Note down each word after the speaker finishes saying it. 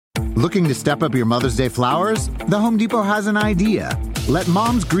Looking to step up your Mother's Day flowers? The Home Depot has an idea. Let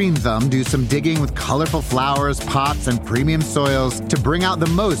Mom's Green Thumb do some digging with colorful flowers, pots, and premium soils to bring out the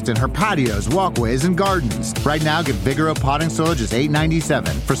most in her patios, walkways, and gardens. Right now, get Vigoro potting soil just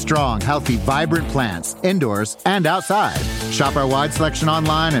 $8.97 for strong, healthy, vibrant plants, indoors and outside. Shop our wide selection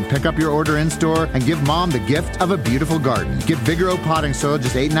online and pick up your order in-store and give Mom the gift of a beautiful garden. Get Vigoro potting soil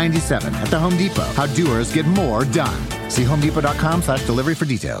just $8.97 at the Home Depot. How doers get more done. See homedepot.com/delivery for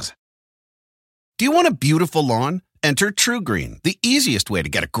details. Do you want a beautiful lawn? Enter TruGreen, the easiest way to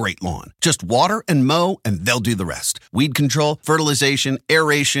get a great lawn. Just water and mow, and they'll do the rest. Weed control, fertilization,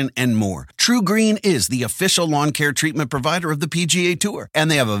 aeration, and more. TruGreen is the official lawn care treatment provider of the PGA Tour, and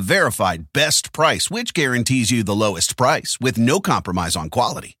they have a verified best price, which guarantees you the lowest price with no compromise on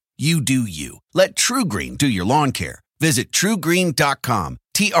quality. You do you. Let TruGreen do your lawn care. Visit TruGreen.com,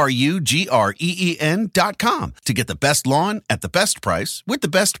 TruGreen.com, to get the best lawn at the best price with the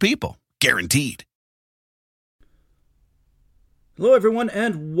best people. Guaranteed. Hello, everyone,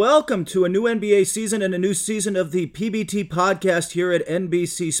 and welcome to a new NBA season and a new season of the PBT podcast here at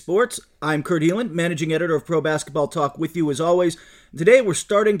NBC Sports. I'm Kurt Helin, managing editor of Pro Basketball Talk, with you as always. Today, we're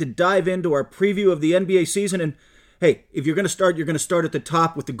starting to dive into our preview of the NBA season, and hey, if you're going to start, you're going to start at the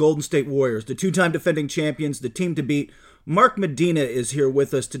top with the Golden State Warriors, the two-time defending champions, the team to beat. Mark Medina is here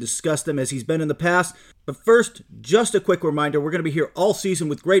with us to discuss them as he's been in the past. But first, just a quick reminder, we're going to be here all season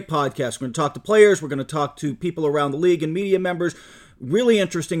with great podcasts. We're going to talk to players, we're going to talk to people around the league and media members. Really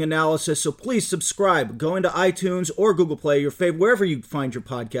interesting analysis, so please subscribe. Go into iTunes or Google Play, your favorite, wherever you find your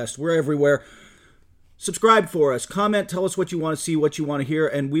podcast. We're everywhere. Subscribe for us. Comment, tell us what you want to see, what you want to hear,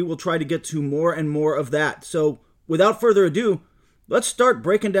 and we will try to get to more and more of that. So without further ado, let's start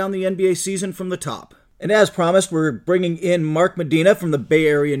breaking down the NBA season from the top. And as promised, we're bringing in Mark Medina from the Bay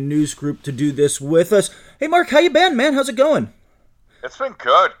Area News Group to do this with us. Hey, Mark, how you been, man? How's it going? It's been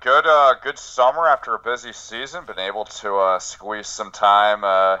good. Good summer after a busy season. Been able to squeeze some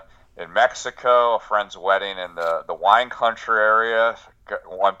time in Mexico, a friend's wedding in the wine country area.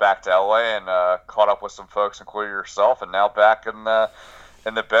 Went back to LA and caught up with some folks, including yourself, and now back in the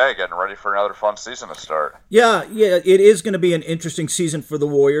Bay, getting ready for another fun season to start. Yeah, it is going to be an interesting season for the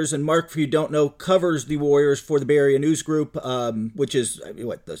Warriors. And Mark, if you don't know, covers the Warriors for the Bay Area News Group, which is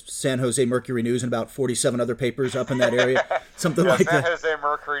the San Jose Mercury News and about 47 other papers up in that area, something like San that. Jose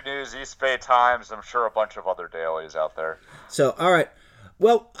Mercury News, East Bay Times, I'm sure a bunch of other dailies out there. So, all right.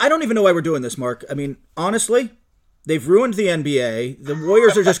 Well, I don't even know why we're doing this, Mark. I mean, honestly, they've ruined the NBA. The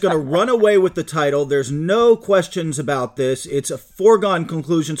Warriors are just going to run away with the title. There's no questions about this. It's a foregone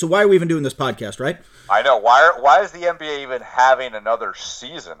conclusion. So why are we even doing this podcast, right? I know. Why is the NBA even having another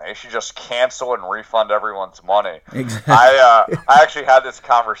season? They should just cancel and refund everyone's money. Exactly. I actually had this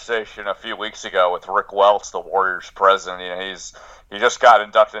conversation a few weeks ago with Rick Welts, the Warriors president. You know, he just got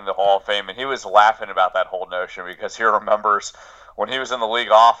inducted into the Hall of Fame, and he was laughing about that whole notion because he remembers when he was in the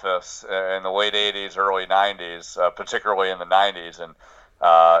league office in the late 80s, early 90s, particularly in the 90s, and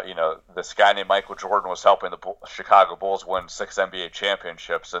this guy named Michael Jordan was helping the Chicago Bulls win 6 NBA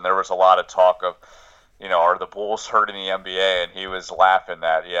championships, and there was a lot of talk of, are the Bulls hurting the NBA? And he was laughing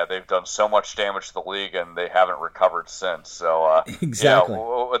that, they've done so much damage to the league and they haven't recovered since. So exactly,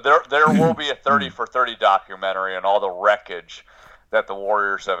 there will be a 30 for 30 documentary and all the wreckage that the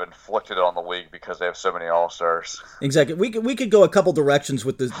Warriors have inflicted on the league because they have so many All-Stars. Exactly. We could go a couple directions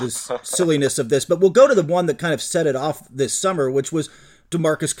with this silliness of this, but we'll go to the one that kind of set it off this summer, which was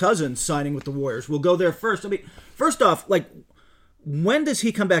DeMarcus Cousins signing with the Warriors. We'll go there first. I mean, first off, when does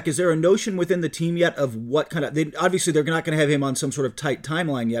he come back? Is there a notion within the team yet of what kind of... Obviously, they're not going to have him on some sort of tight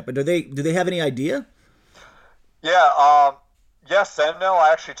timeline yet, but do they have any idea? Yeah, yes and no.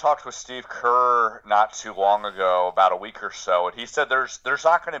 I actually talked with Steve Kerr not too long ago, about a week or so, and he said there's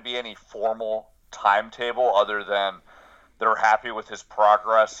not going to be any formal timetable other than they're happy with his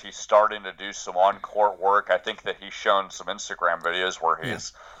progress. He's starting to do some on-court work. I think that he's shown some Instagram videos where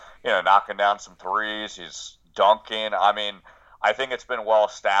he's, knocking down some threes. He's dunking. I mean, I think it's been well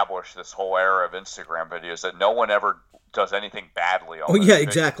established this whole era of Instagram videos that no one ever does anything badly on. Oh yeah,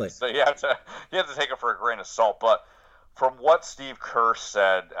 exactly. So you have to take it for a grain of salt, but. From what Steve Kerr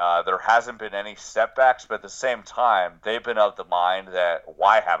said, there hasn't been any setbacks, but at the same time, they've been of the mind that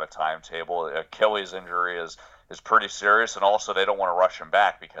why have a timetable? The Achilles injury is pretty serious, and also they don't want to rush him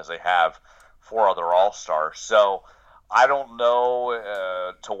back because they have 4 other All-Stars. So I don't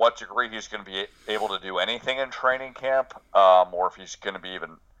know to what degree he's going to be able to do anything in training camp, or if he's going to be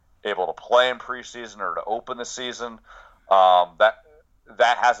even able to play in preseason or to open the season. That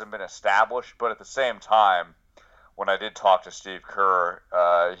hasn't been established, but at the same time, when I did talk to Steve Kerr,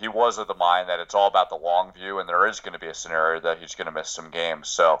 he was of the mind that it's all about the long view, and there is going to be a scenario that he's going to miss some games.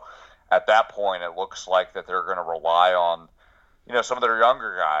 So at that point, it looks like that they're going to rely on, some of their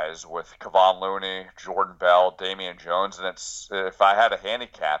younger guys with Kevon Looney, Jordan Bell, Damian Jones. And if I had to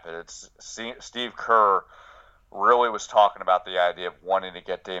handicap it, it's Steve Kerr really was talking about the idea of wanting to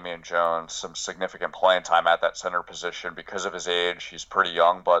get Damian Jones some significant playing time at that center position because of his age. He's pretty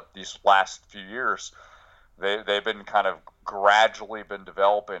young, but these last few years, they've been kind of gradually been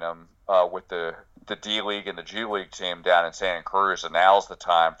developing him with the D-League and the G-League team down in Santa Cruz, and now's the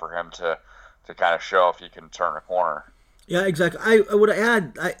time for him to kind of show if he can turn a corner. Yeah, exactly. I would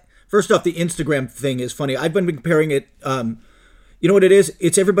add, first off, the Instagram thing is funny. I've been comparing it, you know what it is?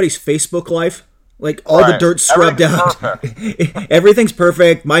 It's everybody's Facebook life. Like, all the dirt's scrubbed out. Everything's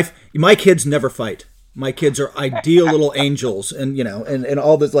perfect. My kids never fight. My kids are ideal little angels, and and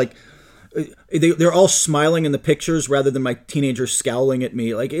all this, like, they're all smiling in the pictures rather than my teenagers scowling at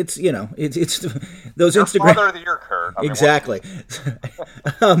me. Like, it's it's those Your Instagram. Father of the year, Kurt. Exactly.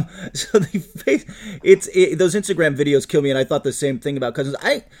 So those Instagram videos kill me, and I thought the same thing about Cousins.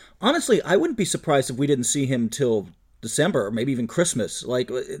 I wouldn't be surprised if we didn't see him till December or maybe even Christmas. Like,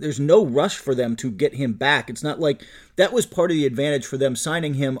 there's no rush for them to get him back. It's not like that was part of the advantage for them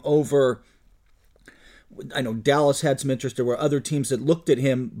signing him over. I know Dallas had some interest. There were other teams that looked at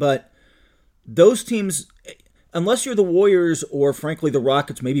him, but those teams, unless you're the Warriors or frankly the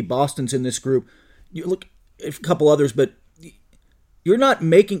Rockets, maybe Boston's in this group, you look a couple others, but you're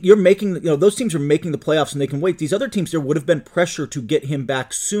making those teams are making the playoffs and they can wait. These other teams, there would have been pressure to get him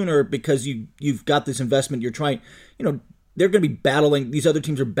back sooner because you've got this investment. You're trying, they're going to be battling. These other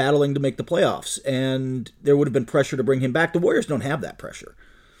teams are battling to make the playoffs, and there would have been pressure to bring him back. The Warriors don't have that pressure.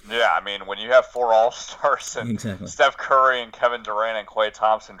 Yeah, I mean, when you have 4 All-Stars and exactly. Steph Curry and Kevin Durant and Klay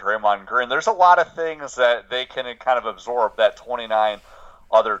Thompson, Draymond Green, there's a lot of things that they can kind of absorb that 29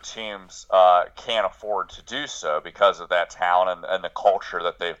 other teams can't afford to do so because of that talent and the culture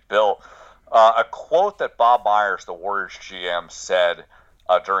that they've built. A quote that Bob Myers, the Warriors GM, said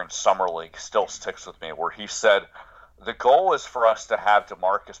during Summer League still sticks with me, where he said, "The goal is for us to have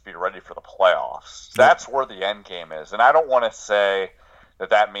DeMarcus be ready for the playoffs. That's where the end game is." And I don't want to say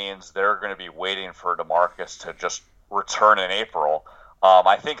that means they're going to be waiting for DeMarcus to just return in April.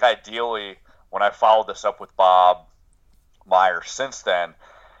 I think ideally, when I followed this up with Bob Myers since then,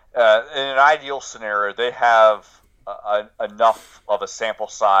 in an ideal scenario, they have enough of a sample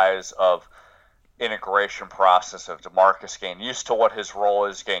size of integration process of DeMarcus getting used to what his role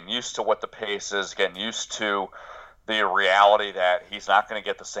is, getting used to what the pace is, getting used to the reality that he's not going to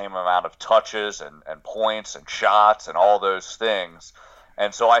get the same amount of touches and points and shots and all those things.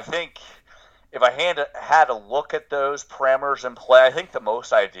 And so I think if I had to look at those parameters in play, I think the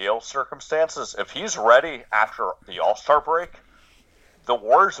most ideal circumstances, if he's ready after the All-Star break, the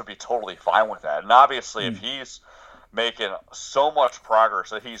Warriors would be totally fine with that. And obviously, if he's making so much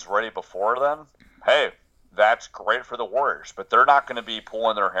progress that he's ready before then, hey, that's great for the Warriors. But they're not going to be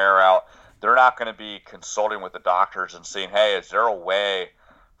pulling their hair out. They're not going to be consulting with the doctors and saying, hey, is there a way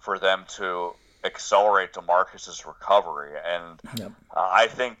for them to accelerate DeMarcus's recovery? And I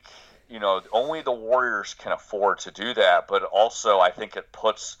think, only the Warriors can afford to do that. But also, I think it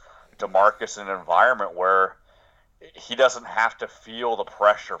puts DeMarcus in an environment where he doesn't have to feel the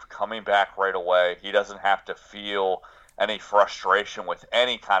pressure of coming back right away. He doesn't have to feel any frustration with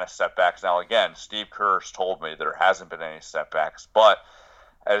any kind of setbacks. Now, again, Steve Kerr's told me there hasn't been any setbacks, but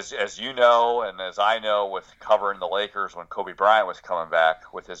as you know, and as I know with covering the Lakers when Kobe Bryant was coming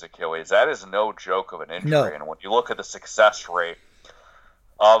back with his Achilles, that is no joke of an injury. No. And when you look at the success rate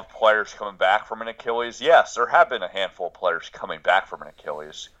of players coming back from an Achilles, yes, there have been a handful of players coming back from an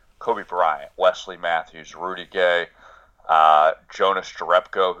Achilles. Kobe Bryant, Wesley Matthews, Rudy Gay, Jonas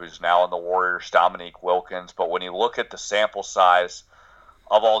Jerebko, who's now in the Warriors, Dominique Wilkins. But when you look at the sample size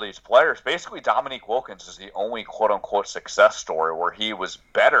of all these players, basically Dominique Wilkins is the only quote-unquote success story where he was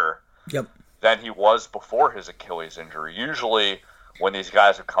better than he was before his Achilles injury. Usually when these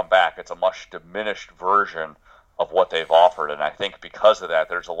guys have come back, it's a much diminished version of what they've offered. And I think because of that,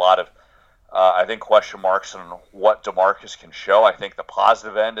 there's a lot of question marks on what DeMarcus can show. I think the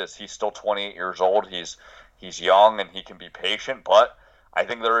positive end is he's still 28 years old. He's young and he can be patient, but I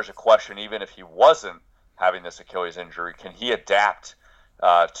think there is a question, even if he wasn't having this Achilles injury, can he adapt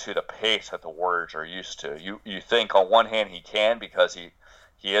to the pace that the Warriors are used to? You think on one hand he can, because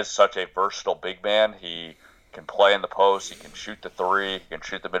he is such a versatile big man. He can play in the post, he can shoot the three, he can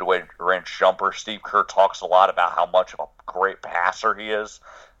shoot the mid-range jumper. Steve Kerr talks a lot about how much of a great passer he is,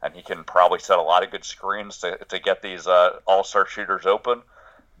 and he can probably set a lot of good screens to get these all-star shooters open.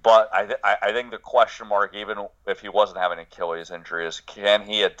 But I think the question mark, even if he wasn't having an Achilles injury, is can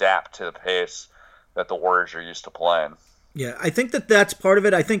he adapt to the pace that the Warriors are used to playing? Yeah, I think that's part of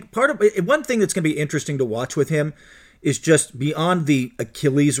it. I think one thing that's going to be interesting to watch with him is just beyond the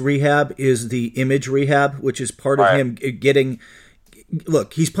Achilles rehab is the image rehab, which is part of him getting.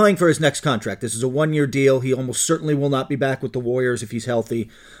 Look, he's playing for his next contract. This is a 1-year deal. He almost certainly will not be back with the Warriors if he's healthy.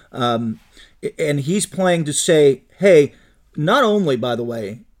 And he's playing to say, hey, not only, by the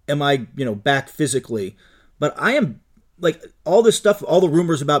way, am I, back physically, but I am, like, all this stuff, all the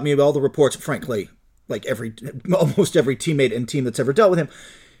rumors about me, all the reports, frankly, like almost every teammate and team that's ever dealt with him,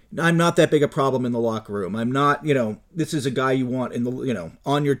 I'm not that big a problem in the locker room. I'm not, this is a guy you want in the,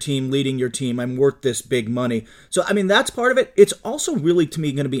 on your team, leading your team. I'm worth this big money. So, I mean, that's part of it. It's also really, to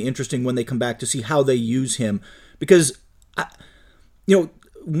me, going to be interesting when they come back to see how they use him. Because,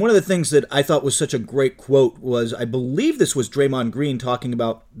 one of the things that I thought was such a great quote was, I believe this was Draymond Green talking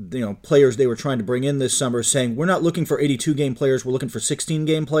about, players they were trying to bring in this summer, saying, we're not looking for 82-game players, we're looking for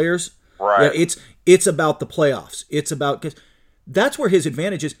 16-game players. Right. Yeah, it's about the playoffs. It's about, cause that's where his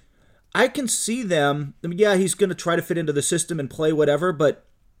advantage is. I can see them, he's going to try to fit into the system and play whatever, but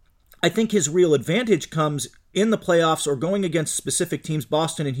I think his real advantage comes in the playoffs or going against specific teams.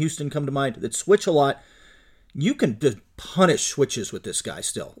 Boston and Houston come to mind that switch a lot. You can punish switches with this guy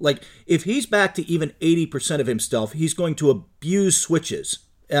still. Like, if he's back to even 80% of himself, he's going to abuse switches.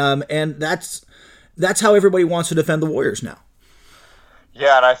 And that's how everybody wants to defend the Warriors now.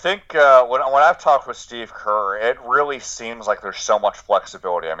 Yeah, and I think when I've talked with Steve Kerr, it really seems like there's so much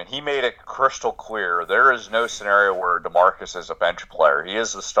flexibility. I mean, he made it crystal clear. There is no scenario where DeMarcus is a bench player. He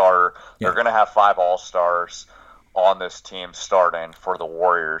is the starter. Yeah. They're going to have 5 All-Stars on this team starting for the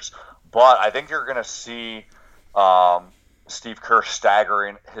Warriors. But I think you're going to see Steve Kerr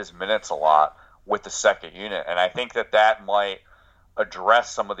staggering his minutes a lot with the second unit. And I think that might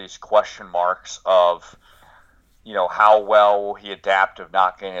address some of these question marks of, how well will he adapt of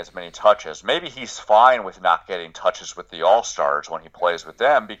not getting as many touches? Maybe he's fine with not getting touches with the All-Stars when he plays with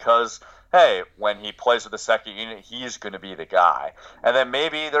them because, hey, when he plays with the second unit, he's going to be the guy. And then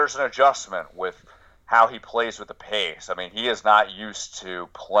maybe there's an adjustment with how he plays with the pace. I mean, he is not used to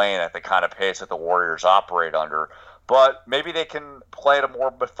playing at the kind of pace that the Warriors operate under, but maybe they can play at a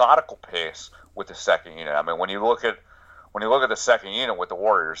more methodical pace with the second unit. I mean, when you look at the second unit with the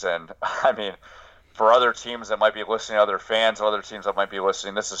Warriors, and I mean, for other teams that might be listening, other fans of other teams that might be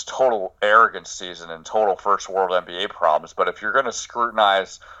listening, this is total arrogance season and total first world NBA problems. But if you're going to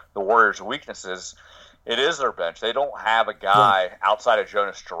scrutinize the Warriors' weaknesses, it is their bench. They don't have a guy outside of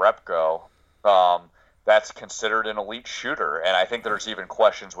Jonas Jerebko that's considered an elite shooter. And I think there's even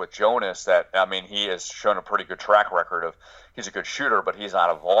questions with Jonas that, I mean, he has shown a pretty good track record of he's a good shooter, but he's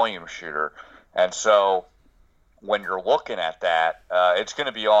not a volume shooter. And so when you're looking at that, it's going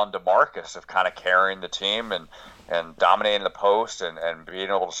to be on DeMarcus of kind of carrying the team and dominating the post and being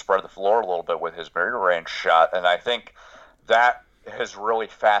able to spread the floor a little bit with his mid-range shot. And I think that has really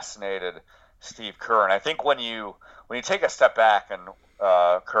fascinated Steve Kerr. And I think when you take a step back and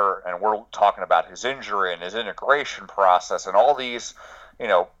Kerr, and we're talking about his injury and his integration process and all these,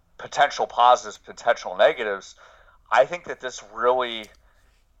 potential positives, potential negatives, I think that this really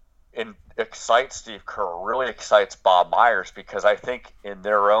excites Steve Kerr, really excites Bob Myers, because I think in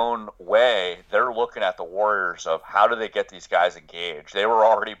their own way, they're looking at the Warriors of how do they get these guys engaged. They were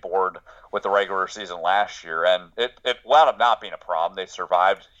already bored with the regular season last year, and it wound up not being a problem. They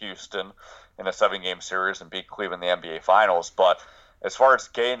survived Houston in a 7-game series and beat Cleveland in the NBA Finals, but as far as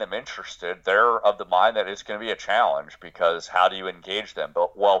getting them interested, they're of the mind that it's going to be a challenge because how do you engage them?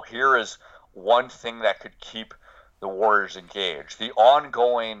 But, here is one thing that could keep the Warriors engaged. The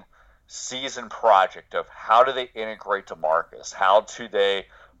ongoing season project of how do they integrate DeMarcus? How do they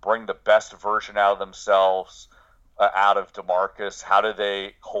bring the best version out of themselves, out of DeMarcus? How do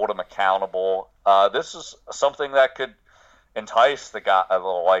they hold him accountable? This is something that could entice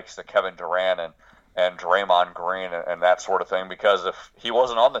the likes of Kevin Durant and Draymond Green and that sort of thing, because if he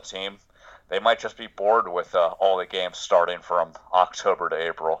wasn't on the team, they might just be bored with all the games starting from October to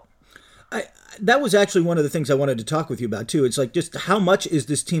April. That was actually one of the things I wanted to talk with you about, too. It's like, just how much is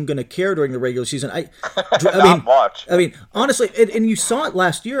this team going to care during the regular season? Not much. I mean, honestly, and you saw it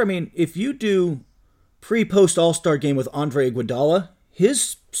last year. I mean, if you do pre-post All-Star game with Andre Iguodala,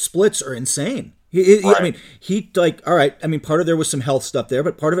 his splits are insane. Right. I mean, all right, I mean, part of there was some health stuff there,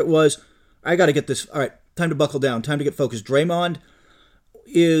 but part of it was, I got to get this, all right, time to buckle down, time to get focused. Draymond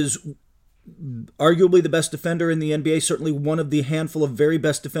is arguably the best defender in the NBA, certainly one of the handful of very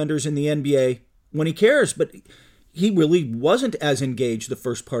best defenders in the NBA when he cares, but he really wasn't as engaged the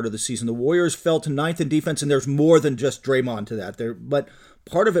first part of the season. The Warriors fell to 9th in defense, and there's more than just Draymond to that. But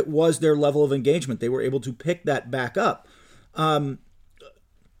part of it was their level of engagement. They were able to pick that back up. I mean,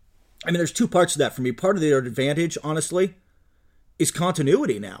 there's two parts to that for me. Part of their advantage, honestly, is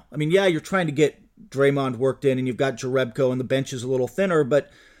continuity now. I mean, yeah, you're trying to get Draymond worked in and you've got Jerebko and the bench is a little thinner, but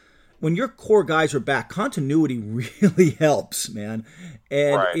when your core guys are back, continuity really helps, man.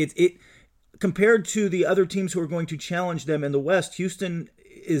 And right. it compared to the other teams who are going to challenge them in the West, Houston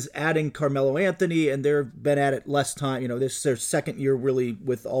is adding Carmelo Anthony, and they've been at it less time. This is their second year really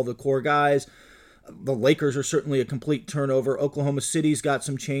with all the core guys. The Lakers are certainly a complete turnover. Oklahoma City's got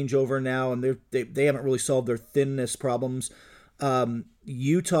some changeover now, and they haven't really solved their thinness problems.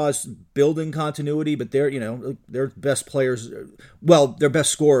 Utah's building continuity, but their best players, well, their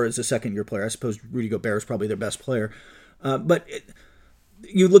best scorer is a second-year player. I suppose Rudy Gobert is probably their best player.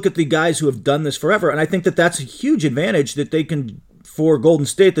 You look at the guys who have done this forever, and I think that that's a huge advantage that they can, for Golden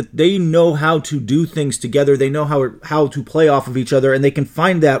State, that they know how to do things together. They know how to play off of each other, and they can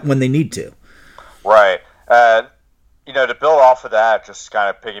find that when they need to. Right. To build off of that, just kind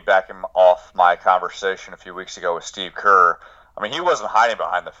of piggybacking off my conversation a few weeks ago with Steve Kerr, I mean, he wasn't hiding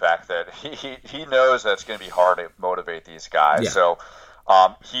behind the fact that he knows that it's going to be hard to motivate these guys. Yeah. So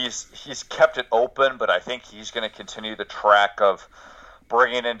he's kept it open, but I think he's going to continue the track of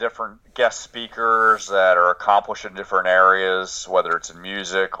bringing in different guest speakers that are accomplished in different areas, whether it's in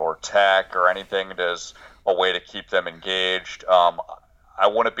music or tech or anything, as a way to keep them engaged. I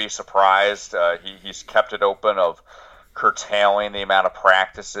wouldn't be surprised. He's kept it open of curtailing the amount of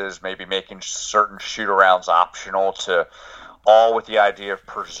practices, maybe making certain shoot-arounds optional, to all with the idea of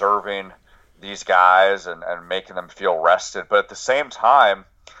preserving these guys and making them feel rested. But at the same time,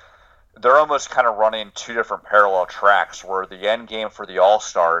 they're almost kind of running two different parallel tracks, where the end game for the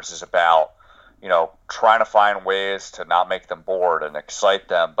All-Stars is about, trying to find ways to not make them bored and excite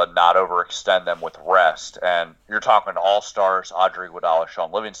them, but not overextend them with rest. And you're talking All-Stars, Audrey Iguodala,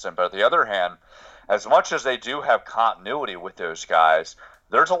 Sean Livingston. But on the other hand, as much as they do have continuity with those guys,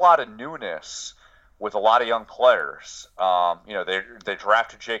 there's a lot of newness with a lot of young players. They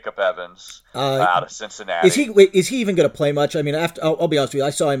drafted Jacob Evans out of Cincinnati. Is he even going to play much? I mean, I'll be honest with you, I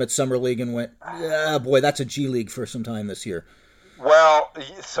saw him at Summer League and went, boy, that's a G League for some time this year. Well,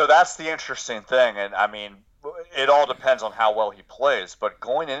 so that's the interesting thing. And, I mean, it all depends on how well he plays. But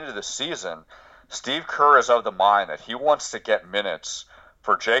going into the season, Steve Kerr is of the mind that he wants to get minutes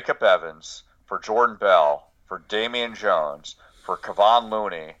for Jacob Evans, for Jordan Bell, for Damian Jones, for Kevon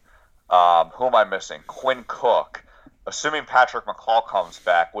Looney, who am I missing? Quinn Cook. Assuming Patrick McCall comes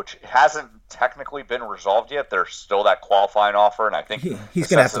back, which hasn't technically been resolved yet, there's still that qualifying offer, and I think he's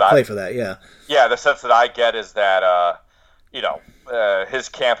going to have to play for that, yeah. Yeah, the sense that I get is that, his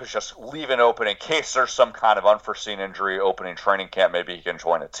camp is just leaving open in case there's some kind of unforeseen injury opening training camp. Maybe he can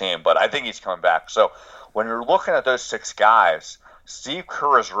join a team, but I think he's coming back. So when you're looking at those six guys, Steve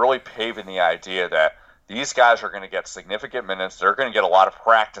Kerr is really paving the idea that these guys are going to get significant minutes. They're going to get a lot of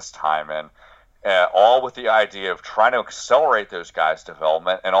practice time in, all with the idea of trying to accelerate those guys'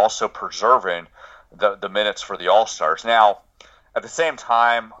 development and also preserving the minutes for the All-Stars. Now, at the same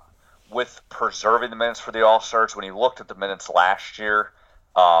time, with preserving the minutes for the All-Stars, when he looked at the minutes last year,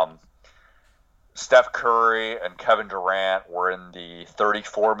 Steph Curry and Kevin Durant were in the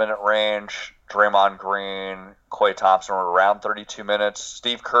 34-minute range. Draymond Green, Klay Thompson were around 32 minutes.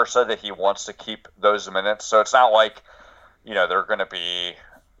 Steve Kerr said that he wants to keep those minutes. So it's not like, they're going to be,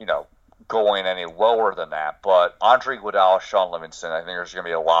 going any lower than that. But Andre Iguodala, Sean Livingston, I think there's going to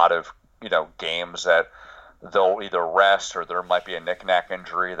be a lot of, games that they'll either rest or there might be a knick-knack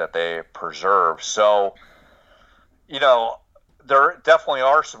injury that they preserve. So, there definitely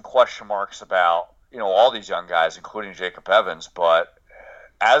are some question marks about, all these young guys, including Jacob Evans. But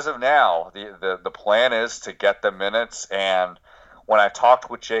as of now, the plan is to get the minutes. And when I've talked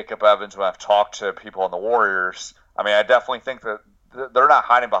with Jacob Evans, when I've talked to people on the Warriors, I mean, I definitely think that they're not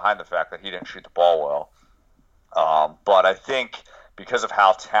hiding behind the fact that he didn't shoot the ball well. But I think because of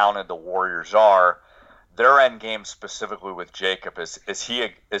how talented the Warriors are, their end game specifically with Jacob is he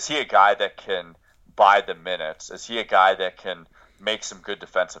a guy that can buy the minutes? Is he a guy that can make some good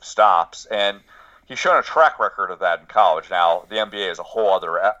defensive stops? And he's shown a track record of that in college. Now, the NBA is a whole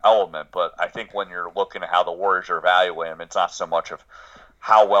other element, but I think when you're looking at how the Warriors are evaluating him, it's not so much of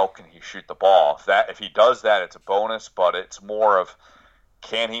how well can he shoot the ball. If he does that, it's a bonus, but it's more of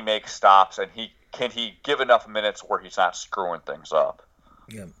can he make stops and can he give enough minutes where he's not screwing things up.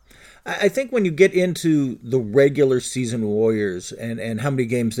 Yeah. I think when you get into the regular season Warriors and how many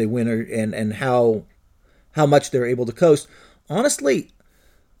games they win and how much they're able to coast, honestly,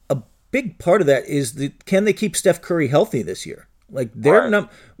 a big part of that is can they keep Steph Curry healthy this year? Like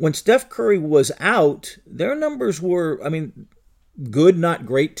when Steph Curry was out, their numbers were, good, not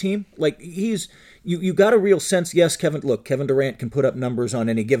great team. Like you got a real sense. Yes, Kevin Durant can put up numbers on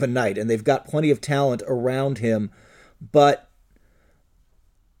any given night, and they've got plenty of talent around him, but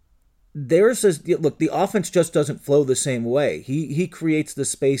look, the offense just doesn't flow the same way. He creates the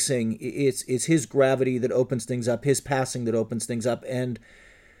spacing. It's his gravity that opens things up, his passing that opens things up. And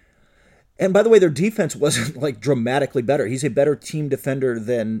by the way, their defense wasn't like dramatically better. He's a better team defender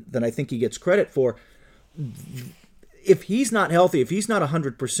than I think he gets credit for. If he's not healthy, if he's not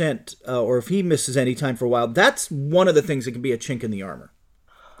 100%, or if he misses any time for a while, that's one of the things that can be a chink in the armor.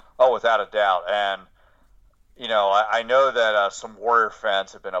 Oh, without a doubt. And I know that some Warrior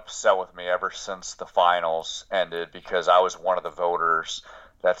fans have been upset with me ever since the finals ended because I was one of the voters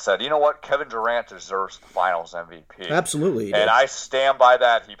that said, you know what, Kevin Durant deserves the finals MVP. Absolutely. And I stand by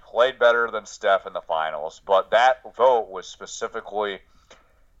that. He played better than Steph in the finals, but that vote was specifically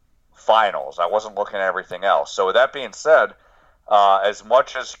finals. I wasn't looking at everything else. So with that being said, as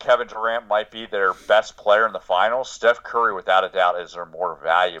much as Kevin Durant might be their best player in the finals, Steph Curry, without a doubt, is their more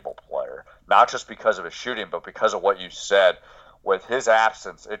valuable player. Not just because of his shooting, but because of what you said. With his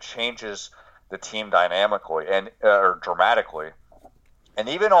absence, it changes the team dynamically or dramatically. And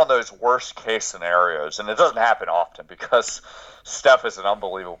even on those worst-case scenarios, and it doesn't happen often because Steph is an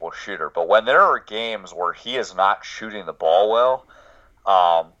unbelievable shooter, but when there are games where he is not shooting the ball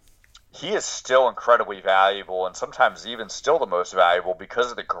well, he is still incredibly valuable and sometimes even still the most valuable because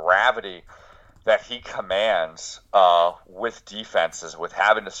of the gravity that he commands with defenses, with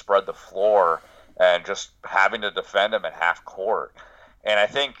having to spread the floor and just having to defend him at half court. And I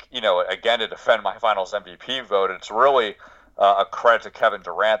think, again, to defend my finals MVP vote, it's really a credit to Kevin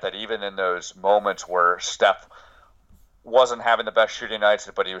Durant that even in those moments where Steph wasn't having the best shooting nights,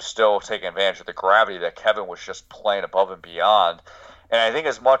 but he was still taking advantage of the gravity, that Kevin was just playing above and beyond. And I think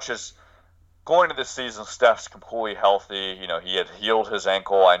as much as going into the season, Steph's completely healthy. He had healed his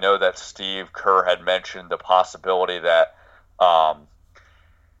ankle. I know that Steve Kerr had mentioned the possibility that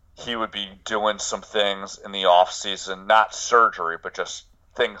he would be doing some things in the offseason, not surgery, but just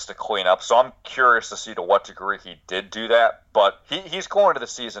things to clean up. So I'm curious to see to what degree he did do that. But he's going to the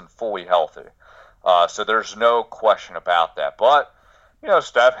season fully healthy. So there's no question about that. But,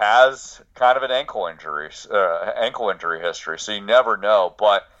 Steph has kind of an ankle injury history, so you never know.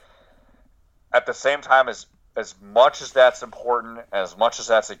 But at the same time, as much as that's important, as much as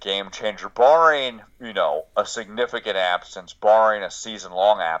that's a game changer, barring, a significant absence, barring a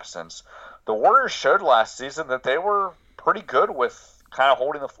season-long absence, the Warriors showed last season that they were pretty good with kind of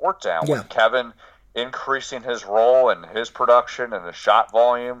holding the fort down, with Kevin increasing his role and his production and the shot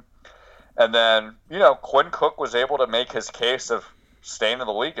volume. And then, Quinn Cook was able to make his case of staying in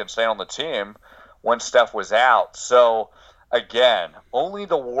the league and staying on the team when Steph was out. So, again, only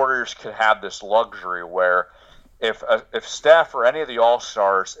the Warriors could have this luxury where if Steph or any of the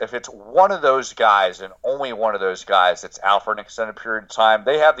All-Stars, if it's one of those guys and only one of those guys that's out for an extended period of time,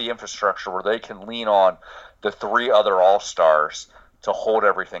 they have the infrastructure where they can lean on the three other All-Stars to hold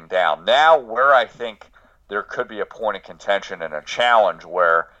everything down. Now, where I think there could be a point of contention and a challenge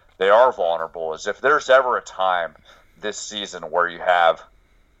where they are vulnerable is if there's ever a time this season where you have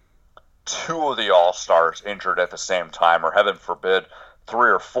two of the All-Stars injured at the same time, or heaven forbid,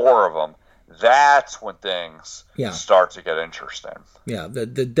 three or four of them, that's when things start to get interesting. Yeah, the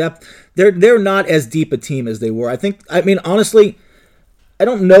depth, they're not as deep a team as they were. Honestly, I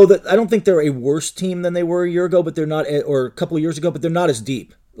don't think they're a worse team than they were a year ago, but they're not, or a couple of years ago, but they're not as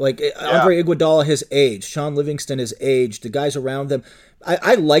deep. Andre Iguodala has aged. Sean Livingston has aged. The guys around them.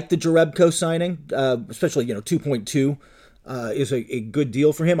 I like the Jerebko signing, especially 2.2 is a good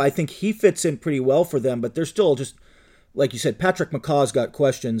deal for him. I think he fits in pretty well for them, but they're still just, like you said, Patrick McCaw's got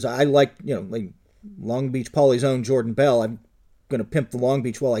questions. I like Long Beach Poly's own Jordan Bell. I'm going to pimp the Long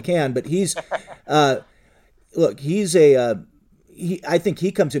Beach while I can, but he's I think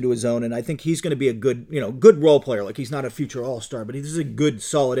he comes into his own, and I think he's going to be a good role player. Like, he's not a future All-Star, but he's a good,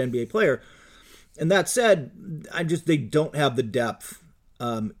 solid NBA player. And that said, they don't have the depth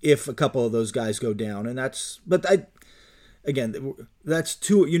if a couple of those guys go down, and that's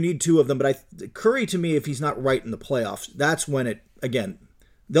two. You need two of them, but Curry, to me, if he's not right in the playoffs, that's when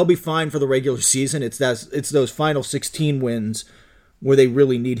they'll be fine for the regular season. It's those final 16 wins where they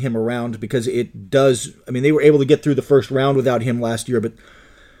really need him around, because it does. They were able to get through the first round without him last year, but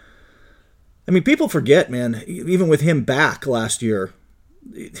people forget, man. Even with him back last year,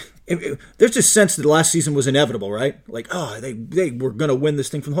 there's this sense that last season was inevitable, right? Like, they were going to win this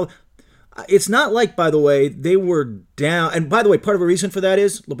thing from the whole. It's not like, by the way, they were down. And by the way, part of the reason for that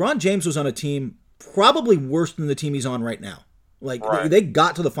is LeBron James was on a team probably worse than the team he's on right now. They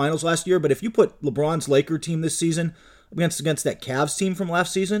got to the finals last year, but if you put LeBron's Laker team this season against that Cavs team from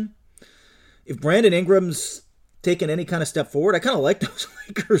last season, if Brandon Ingram's taken any kind of step forward, I kind of like those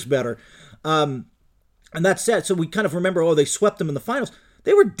Lakers better. And that said, so we kind of remember, they swept them in the finals.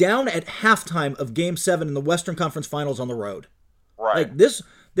 They were down at halftime of Game 7 in the Western Conference Finals on the road. Right. Like this,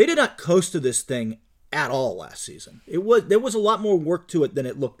 they did not coast to this thing at all last season. There was a lot more work to it than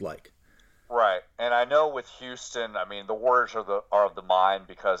it looked like. Right. And I know with Houston, I mean, the Warriors are of the mind,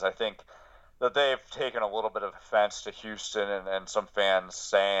 because I think that they've taken a little bit of offense to Houston and some fans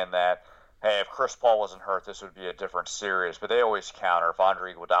saying that, hey, if Chris Paul wasn't hurt, this would be a different series. But they always counter. If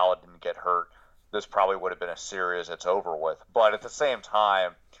Andre Iguodala didn't get hurt, this probably would have been a series it's over with. But at the same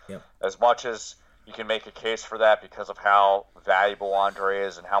time, as much as you can make a case for that because of how valuable Andre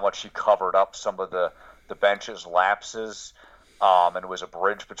is and how much he covered up some of the bench's lapses, and was a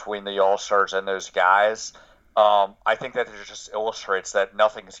bridge between the All-Stars and those guys, I think that it just illustrates that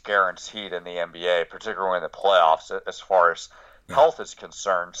nothing's guaranteed in the NBA, particularly in the playoffs, as far as health is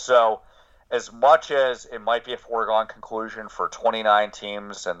concerned. So as much as it might be a foregone conclusion for 29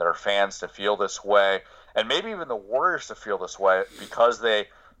 teams and their fans to feel this way, and maybe even the Warriors to feel this way because they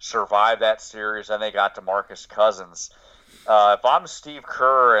survived that series and they got DeMarcus Cousins, if I'm Steve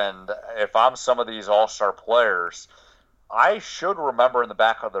Kerr and if I'm some of these all-star players, I should remember in the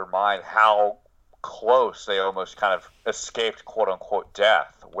back of their mind how close they almost kind of escaped quote-unquote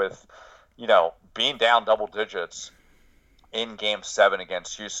death with, being down double digits in Game 7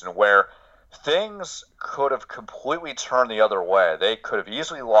 against Houston, where things could have completely turned the other way. They could have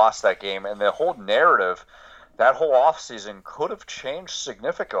easily lost that game, and the whole narrative, that whole offseason could have changed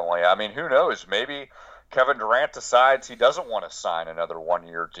significantly. I mean, who knows? Maybe Kevin Durant decides he doesn't want to sign another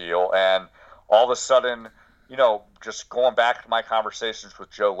one-year deal, and all of a sudden, just going back to my conversations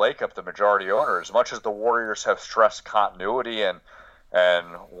with Joe Lacob, the majority owner, as much as the Warriors have stressed continuity and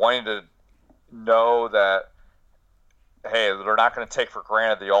wanting to know that, hey, they're not going to take for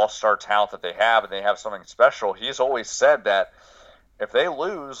granted the all-star talent that they have and they have something special, he's always said that if they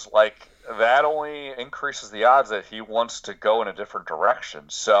lose, that only increases the odds that he wants to go in a different direction.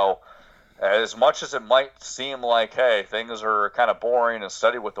 So as much as it might seem like, hey, things are kind of boring and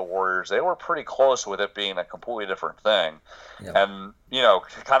steady with the Warriors, they were pretty close with it being a completely different thing. Yep. And,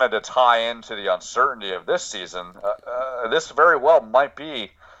 kind of to tie into the uncertainty of this season, this very well might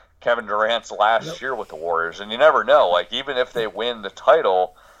be Kevin Durant's last year with the Warriors. And you never know. Even if they win the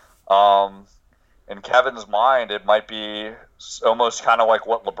title, in Kevin's mind, it might be almost kind of like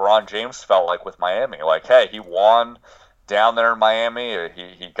what LeBron James felt like with Miami. Hey, he won down there in Miami.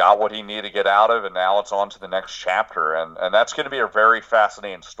 He got what he needed to get out of, and now it's on to the next chapter. And that's going to be a very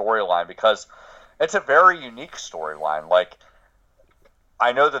fascinating storyline because it's a very unique storyline.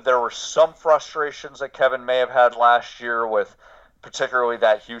 I know that there were some frustrations that Kevin may have had last year with particularly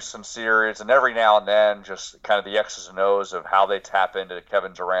that Houston series, and every now and then just kind of the X's and O's of how they tap into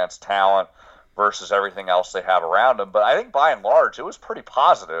Kevin Durant's talent versus everything else they have around him. But I think by and large, it was pretty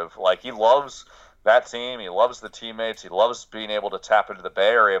positive. He loves that team. He loves the teammates. He loves being able to tap into the Bay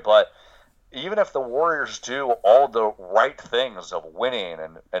Area. But even if the Warriors do all the right things of winning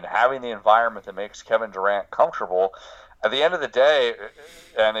and having the environment that makes Kevin Durant comfortable, at the end of the day,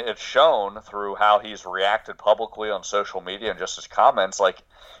 and it's shown through how he's reacted publicly on social media and just his comments,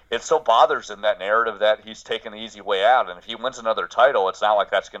 it still bothers him, that narrative that he's taken the easy way out. And if he wins another title, it's not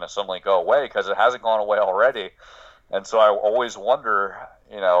like that's going to suddenly go away because it hasn't gone away already. And so I always wonder,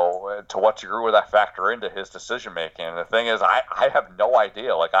 to what degree would that factor into his decision-making? And the thing is, I have no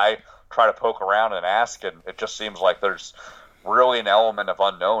idea. I try to poke around and ask, and it just seems like there's really an element of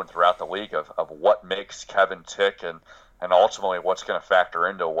unknown throughout the league of what makes Kevin tick and ultimately what's going to factor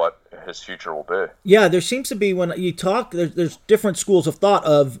into what his future will be. Yeah, there seems to be, when you talk, there's different schools of thought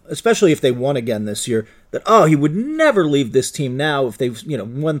of, especially if they won again this year, that, he would never leave this team now if they've,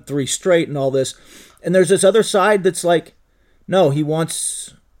 won 3 straight and all this. And there's this other side that's no,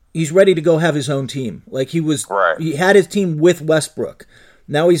 he's ready to go have his own team. He had his team with Westbrook.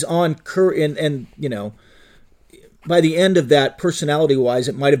 Now he's on Curry, and by the end of that, personality-wise,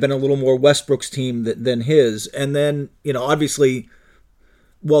 it might have been a little more Westbrook's team than his. And then, obviously,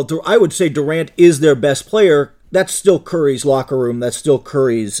 I would say Durant is their best player. That's still Curry's locker room. That's still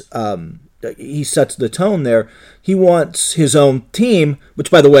Curry's, he sets the tone there. He wants his own team,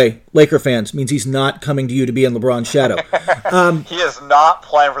 which, by the way, Laker fans, means he's not coming to you to be in LeBron's shadow. He is not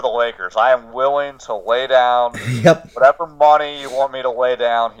playing for the Lakers. I am willing to lay down whatever money you want me to lay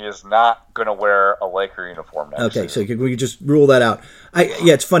down. He is not going to wear a Laker uniform next Okay, season. So we could just rule that out.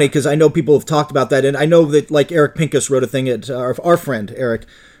 It's funny because I know people have talked about that, and I know that Eric Pincus wrote a thing at our friend Eric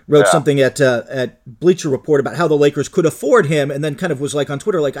wrote something at Bleacher Report about how the Lakers could afford him, and then kind of was on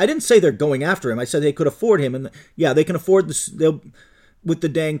Twitter, I didn't say they're going after him. I said they could afford him, and they can afford this. With the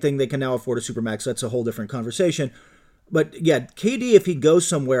dang thing, they can now afford a Supermax. That's a whole different conversation. But KD, if he goes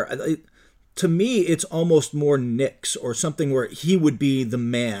somewhere, to me, it's almost more Knicks or something where he would be the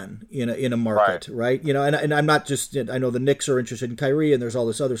man in a market, right? You know, and I'm not just, I know the Knicks are interested in Kyrie and there's all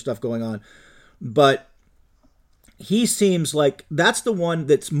this other stuff going on, but he seems like that's the one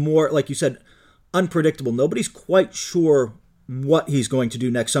that's more, like you said, unpredictable. Nobody's quite sure what he's going to do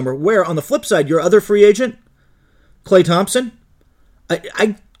next summer. Where on the flip side, your other free agent, Klay Thompson,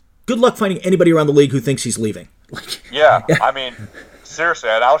 I good luck finding anybody around the league who thinks he's leaving. Yeah, I mean, seriously,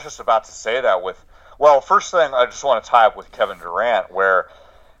 and I was just about to say that first thing, I just want to tie up with Kevin Durant, where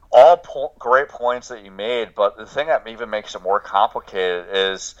all great points that you made, but the thing that even makes it more complicated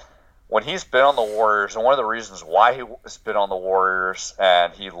is when he's been on the Warriors, and one of the reasons why he's been on the Warriors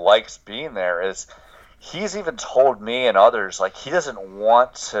and he likes being there is he's even told me and others, like, he doesn't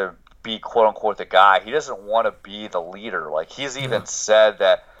want to be quote-unquote the guy. He doesn't want to be the leader. Like, he's even said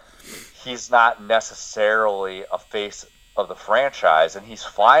that he's not necessarily a face of the franchise, and he's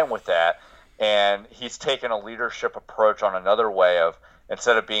fine with that. And he's taken a leadership approach on another way of,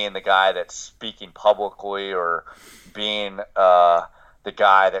 instead of being the guy that's speaking publicly or being the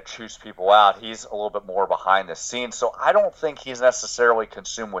guy that chews people out, he's a little bit more behind the scenes. So I don't think he's necessarily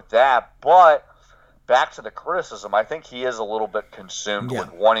consumed with that. But back to the criticism, I think he is a little bit consumed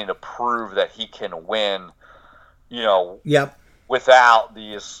with wanting to prove that he can win, without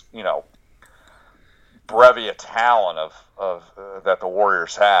these, brevia talent of that the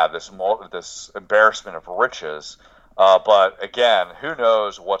Warriors have, this embarrassment of riches. But again, who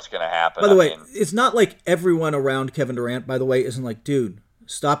knows what's going to happen? By the way, it's not like everyone around Kevin Durant, by the way, isn't like, dude,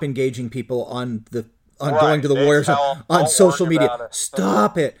 stop engaging people on going to the Warriors on social media.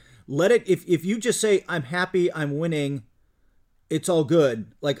 Stop it. Let it. If you just say, I'm happy, I'm winning, it's all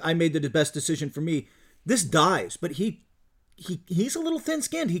good. Like, I made the best decision for me. This dies, but he's a little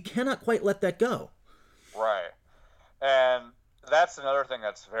thin-skinned. He cannot quite let that go. Right. And that's another thing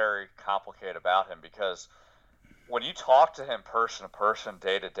that's very complicated about him, because when you talk to him person to person,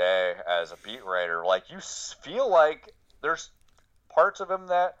 day to day as a beat writer, like, you feel like there's parts of him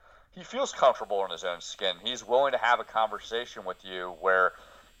that he feels comfortable in his own skin. He's willing to have a conversation with you where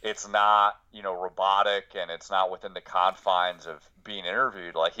it's not, robotic, and it's not within the confines of being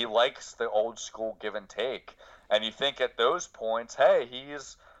interviewed. Like, he likes the old school give and take. And you think at those points, hey,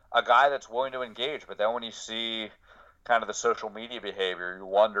 he's a guy that's willing to engage. But then when you see kind of the social media behavior, you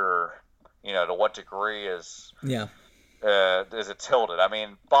wonder, to what degree is it tilted? I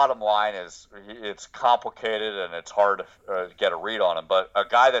mean, bottom line is it's complicated and it's hard to get a read on him. But a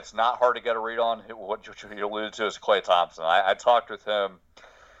guy that's not hard to get a read on, what you alluded to, is Klay Thompson. I talked with him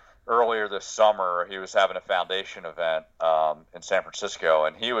earlier this summer. He was having a foundation event in San Francisco,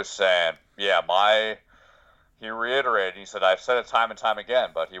 and he was saying, he reiterated, he said, I've said it time and time again,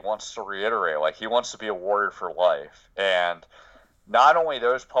 but he wants to reiterate, like, he wants to be a Warrior for life. And not only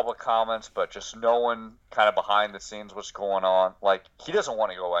those public comments, but just knowing kind of behind the scenes what's going on. Like, he doesn't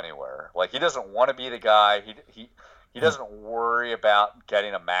want to go anywhere. Like, he doesn't want to be the guy. He doesn't worry about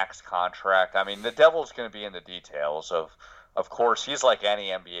getting a max contract. I mean, the devil's going to be in the details of course, he's like any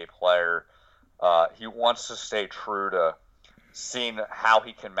NBA player. He wants to stay true to seeing how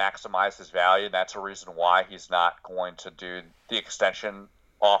he can maximize his value, and that's a reason why he's not going to do the extension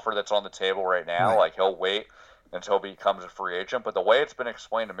offer that's on the table right now. Right. Like, he'll wait until he becomes a free agent. But the way it's been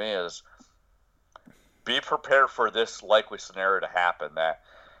explained to me is, be prepared for this likely scenario to happen, that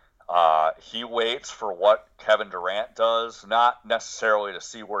he waits for what Kevin Durant does, not necessarily to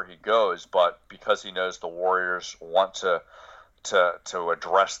see where he goes, but because he knows the Warriors want to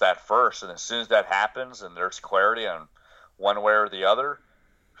address that first. And as soon as that happens and there's clarity on one way or the other,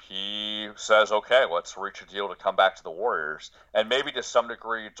 he says, okay, let's reach a deal to come back to the Warriors. And maybe to some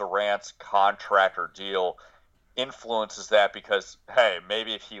degree Durant's contract or deal influences that, because, hey,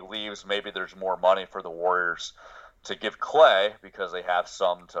 maybe if he leaves, maybe there's more money for the Warriors to give Klay because they have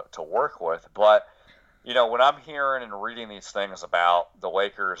some to work with. But, when I'm hearing and reading these things about the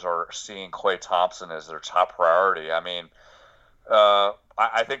Lakers are seeing Klay Thompson as their top priority, I mean,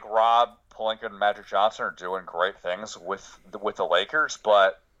 I think Rob Pelinka and Magic Johnson are doing great things with the Lakers,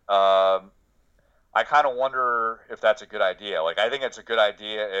 but I kind of wonder if that's a good idea. Like, I think it's a good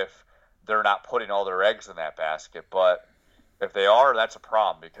idea if they're not putting all their eggs in that basket, but if they are, that's a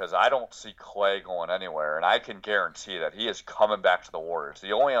problem, because I don't see Klay going anywhere, and I can guarantee that he is coming back to the Warriors.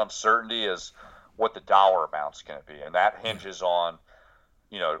 The only uncertainty is what the dollar amount's going to be, and that hinges on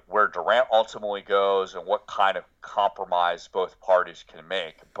where Durant ultimately goes and what kind of compromise both parties can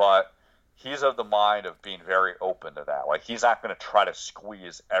make. But he's of the mind of being very open to that. Like, he's not going to try to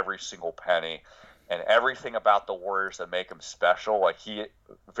squeeze every single penny, and everything about the Warriors that make him special, like, he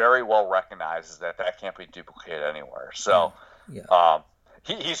very well recognizes that can't be duplicated anywhere. So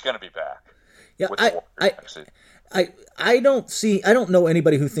he's going to be back. Yeah, I don't know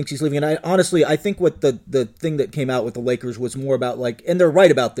anybody who thinks he's leaving. And I think what the thing that came out with the Lakers was more about like, and they're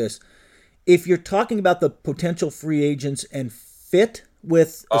right about this. If you're talking about the potential free agents and fit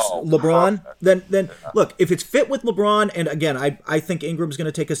with LeBron, then look, if it's fit with LeBron, and again, I think Ingram's going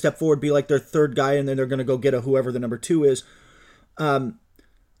to take a step forward, be like their third guy, and then they're going to go get whoever the number 2 is.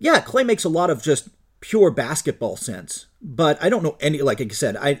 Clay makes a lot of just pure basketball sense, but I don't know any, like I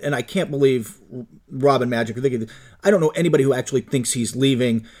said, I can't believe Rob and Magic are thinking, I don't know anybody who actually thinks he's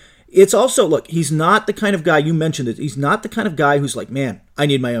leaving. It's also, look, he's not the kind of guy, you mentioned it, he's not the kind of guy who's like, man, I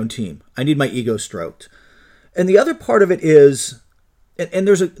need my own team. I need my ego stroked. And the other part of it is, and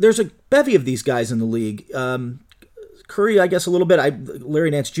there's a bevy of these guys in the league. Curry, I guess a little bit.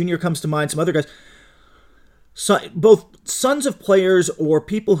 Larry Nance Jr. comes to mind, some other guys. So, both sons of players or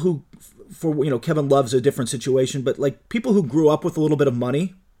people who, Kevin Love's a different situation, but like people who grew up with a little bit of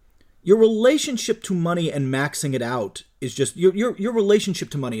money, your relationship to money and maxing it out is just your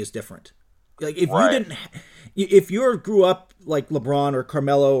relationship to money is different. Like if you grew up like LeBron or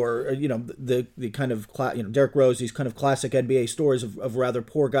Carmelo or the kind of Derrick Rose, these kind of classic NBA stories of rather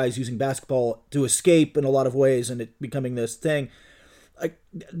poor guys using basketball to escape in a lot of ways and it becoming this thing. Like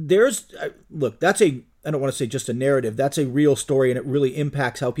that's I don't want to say just a narrative. That's a real story, and it really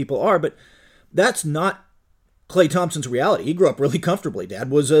impacts how people are. But that's not Klay Thompson's reality. He grew up really comfortably.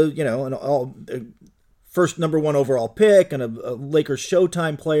 Dad was a first number 1 overall pick and a Lakers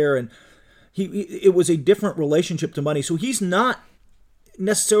Showtime player, and it was a different relationship to money. So he's not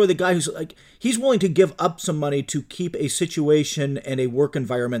necessarily the guy who's like, he's willing to give up some money to keep a situation and a work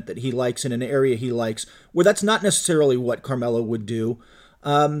environment that he likes in an area he likes, where that's not necessarily what Carmelo would do.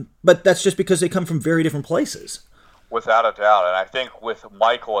 But that's just because they come from very different places. Without a doubt. And I think with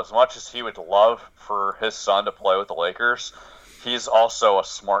Michael, as much as he would love for his son to play with the Lakers, he's also a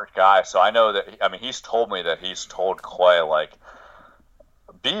smart guy. So I know that, he's told me that he's told Klay, like,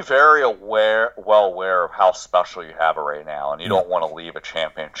 be very well aware of how special you have it right now, and you don't want to leave a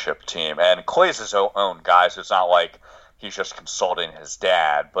championship team. And Klay's his own guy, so it's not like he's just consulting his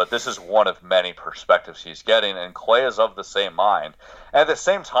dad, but this is one of many perspectives he's getting, and Klay is of the same mind. And at the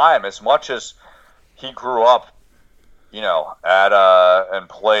same time, as much as he grew up, and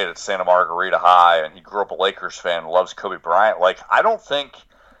played at Santa Margarita High, and he grew up a Lakers fan, loves Kobe Bryant, like, I don't think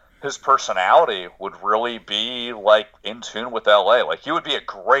his personality would really be, like, in tune with LA. Like, he would be a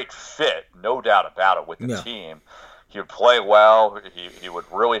great fit, no doubt about it, with the team. He would play well, he would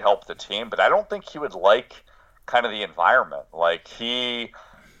really help the team, but I don't think he would like kind of the environment. Like, he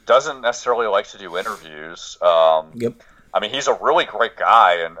doesn't necessarily like to do interviews. He's a really great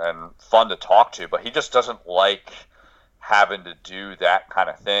guy and fun to talk to, but he just doesn't like having to do that kind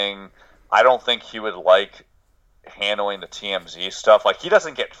of thing. I don't think he would like handling the TMZ stuff. Like, he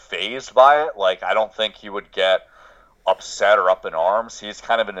doesn't get fazed by it. Like, I don't think he would get upset or up in arms. He's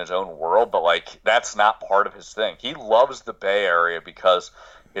kind of in his own world, but like, that's not part of his thing. He loves the Bay Area because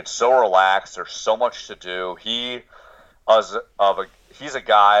it's so relaxed. There's so much to do. He's a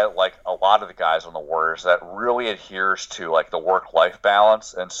guy, like a lot of the guys on the Warriors, that really adheres to like the work-life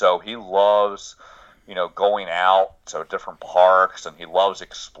balance, and so he loves, going out to different parks, and he loves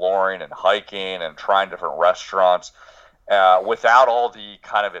exploring and hiking and trying different restaurants without all the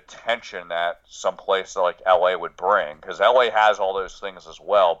kind of attention that some place like LA would bring, because LA has all those things as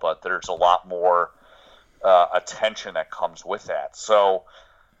well, but there's a lot more attention that comes with that. So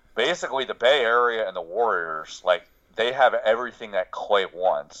basically, the Bay Area and the Warriors, like, they have everything that Klay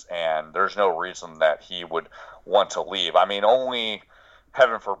wants, and there's no reason that he would want to leave. Only,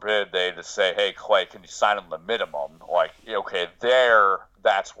 heaven forbid, they just say, hey, Klay, can you sign him the minimum? Like, okay,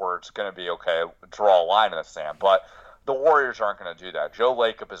 that's where it's going to be, okay, draw a line in the sand. But the Warriors aren't going to do that. Joe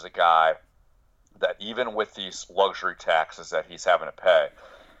Lacob is a guy that, even with these luxury taxes that he's having to pay,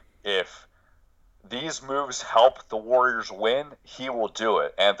 if these moves help the Warriors win, he will do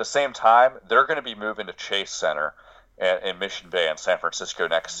it. And at the same time, they're going to be moving to Chase Center in Mission Bay in San Francisco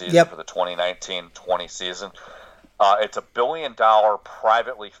next season for the 2019-20 season. It's $1 billion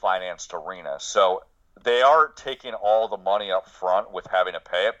privately financed arena. So they are taking all the money up front with having to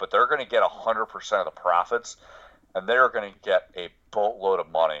pay it, but they're going to get 100% of the profits, and they're going to get a boatload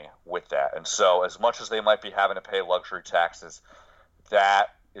of money with that. And so as much as they might be having to pay luxury taxes,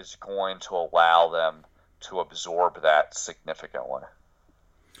 that is going to allow them to absorb that significantly.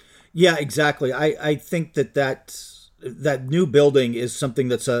 Yeah, exactly. I think that new building is something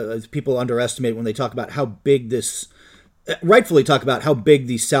that's people underestimate when they talk about how big this, rightfully talk about how big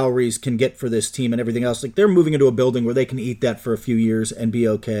these salaries can get for this team and everything else. Like, they're moving into a building where they can eat that for a few years and be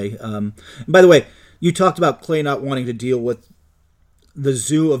okay. And by the way, you talked about Klay not wanting to deal with the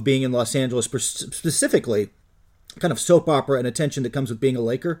zoo of being in Los Angeles, specifically kind of soap opera and attention that comes with being a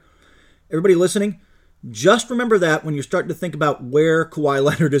Laker. Everybody listening, just remember that when you're starting to think about where Kawhi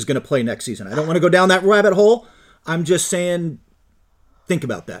Leonard is going to play next season. I don't want to go down that rabbit hole. I'm just saying, think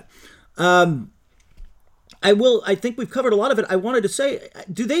about that. I think we've covered a lot of it. I wanted to say,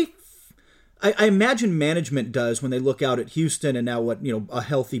 I imagine management does when they look out at Houston and now a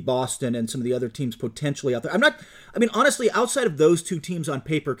healthy Boston and some of the other teams potentially out there. Honestly, outside of those two teams on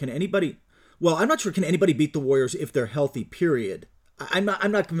paper, I'm not sure can anybody beat the Warriors if they're healthy, period. I'm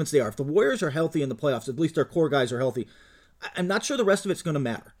not convinced they are. If the Warriors are healthy in the playoffs, at least their core guys are healthy, I'm not sure the rest of it's going to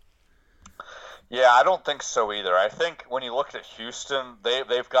matter. Yeah, I don't think so either. I think when you look at Houston,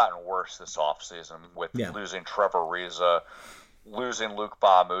 they've gotten worse this offseason with losing Trevor Ariza, losing Luc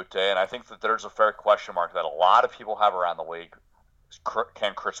Mbah a Moute, and I think that there's a fair question mark that a lot of people have around the league.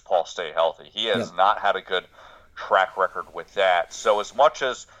 Can Chris Paul stay healthy? He has not had a good track record with that. So as much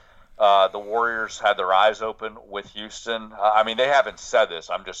as the Warriors had their eyes open with Houston, they haven't said this.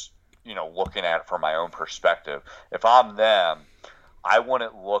 I'm just looking at it from my own perspective. If I'm them, I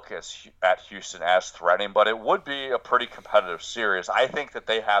wouldn't look at Houston as threatening, but it would be a pretty competitive series. I think that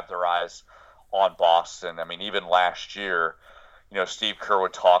they have their eyes on Boston. Even last year, Steve Kerr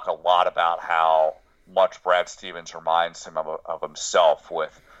would talk a lot about how much Brad Stevens reminds him of himself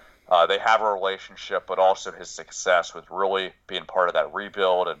with they have a relationship, but also his success with really being part of that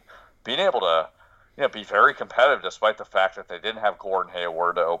rebuild and being able to be very competitive despite the fact that they didn't have Gordon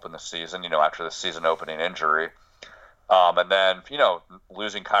Hayward to open the season, after the season opening injury. And then,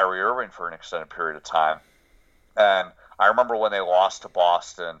 losing Kyrie Irving for an extended period of time. And I remember when they lost to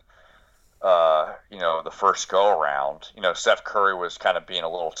Boston, the first go-around, Steph Curry was kind of being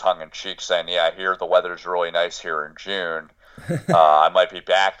a little tongue-in-cheek saying, yeah, I hear the weather's really nice here in June. I might be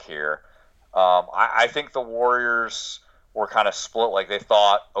back here. I think the Warriors were kind of split. Like they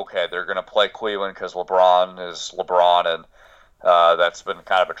thought, okay, they're going to play Cleveland because LeBron is LeBron, and that's been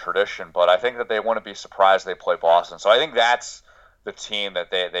kind of a tradition, but I think that they wouldn't be surprised they play Boston. So I think that's the team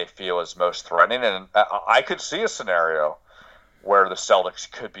that they feel is most threatening. And I could see a scenario where the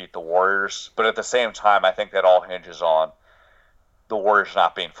Celtics could beat the Warriors, but at the same time, I think that all hinges on the Warriors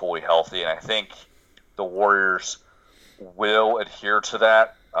not being fully healthy. And I think the Warriors will adhere to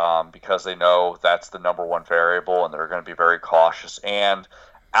that because they know that's the number one variable, and they're going to be very cautious. And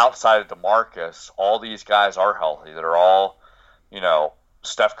outside of DeMarcus, all these guys are healthy. They're all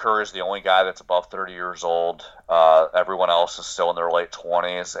Steph Curry is the only guy that's above 30 years old. Everyone else is still in their late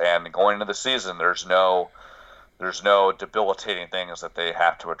 20s. And going into the season, there's no debilitating things that they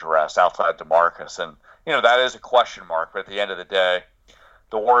have to address outside DeMarcus. And, that is a question mark. But at the end of the day,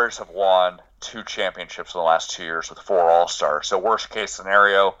 the Warriors have won 2 championships in the last 2 years with 4 All-Stars. So worst case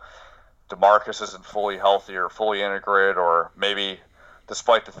scenario, DeMarcus isn't fully healthy or fully integrated, or maybe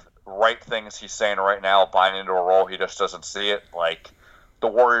despite the right things he's saying right now, buying into a role, he just doesn't see it. Like, the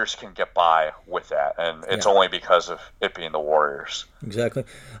Warriors can get by with that, and it's only because of it being the Warriors. Exactly.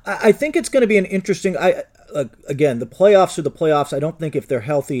 I think it's going to be an interesting. Again, the playoffs are the playoffs. I don't think if they're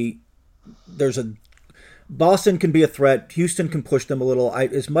healthy, Boston can be a threat. Houston can push them a little.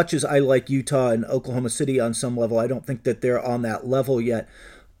 As much as I like Utah and Oklahoma City on some level, I don't think that they're on that level yet.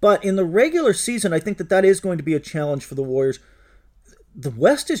 But in the regular season, I think that is going to be a challenge for the Warriors. The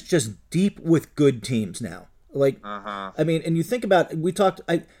West is just deep with good teams now. And you think about,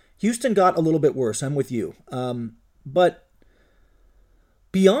 Houston got a little bit worse. I'm with you. But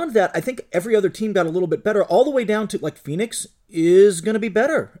beyond that, I think every other team got a little bit better, all the way down to Phoenix is going to be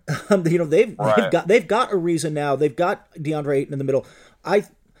better. They've got Ariza now. They've got DeAndre Ayton in the middle. I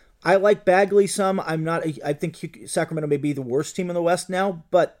like Bagley some. I think Sacramento may be the worst team in the West now,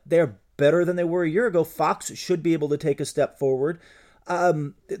 but they're better than they were a year ago. Fox should be able to take a step forward.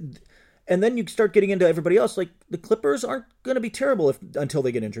 And then you start getting into everybody else. Like, the Clippers aren't going to be terrible until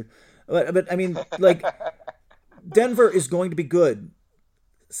they get injured. But Denver is going to be good.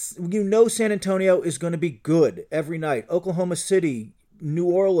 San Antonio is going to be good every night. Oklahoma City, New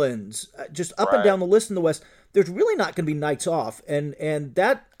Orleans, just up and down the list in the West. There's really not going to be nights off. And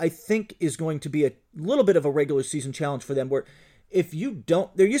that, I think, is going to be a little bit of a regular season challenge for them, where if you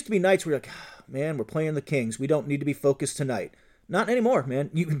don't, there used to be nights where you're like, man, we're playing the Kings. We don't need to be focused tonight. Not anymore, man.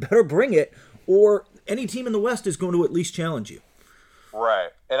 You better bring it, or any team in the West is going to at least challenge you. Right.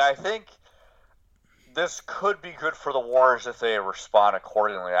 And I think this could be good for the Warriors if they respond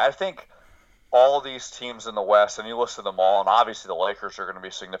accordingly. I think all these teams in the West, and you listen to them all, and obviously the Lakers are going to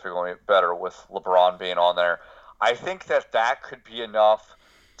be significantly better with LeBron being on there. I think that could be enough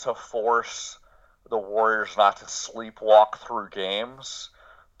to force the Warriors not to sleepwalk through games.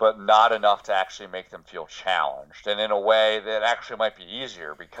 but not enough to actually make them feel challenged. And in a way that actually might be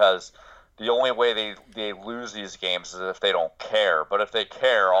easier, because the only way they lose these games is if they don't care. But if they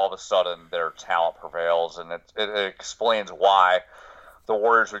care, all of a sudden their talent prevails, and it explains why the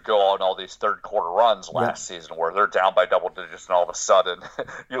Warriors would go on all these third quarter runs last season where they're down by double digits, and all of a sudden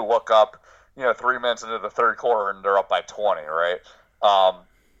you look up, 3 minutes into the third quarter and they're up by 20, right?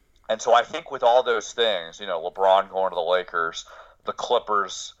 And so I think with all those things, LeBron going to the Lakers, the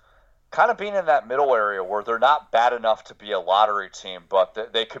Clippers kind of being in that middle area where they're not bad enough to be a lottery team,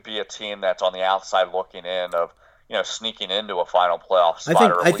 but they could be a team that's on the outside looking in of, sneaking into a final playoff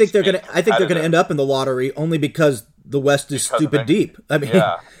spot. I think they're gonna end up in the lottery only because the West is stupid deep. I mean,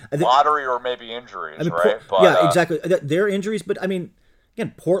 lottery or maybe injuries, right? But, exactly. Their injuries, but I mean,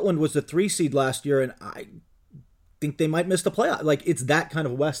 again, Portland was the 3 seed last year, and I think they might miss the playoff. Like, it's that kind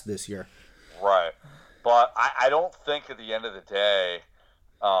of West this year, right? But I don't think at the end of the day,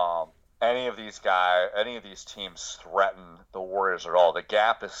 any of these teams threaten the Warriors at all. The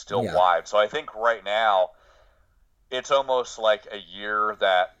gap is still wide. So I think right now it's almost like a year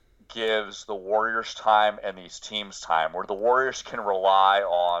that gives the Warriors time and these teams time, where the Warriors can rely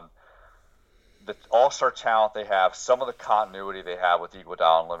on the all-star talent they have, some of the continuity they have with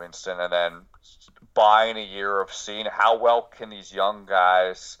Iguodala and Livingston, and then buying a year of seeing how well can these young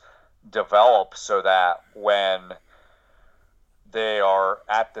guys develop so that when they are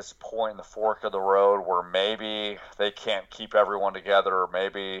at this point in the fork of the road where maybe they can't keep everyone together, or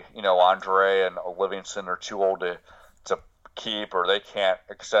maybe, Andre and Livingston are too old to keep, or they can't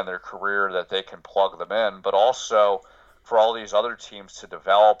extend their career, that they can plug them in. But also for all these other teams to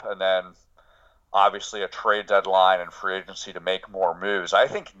develop, and then obviously a trade deadline and free agency to make more moves. I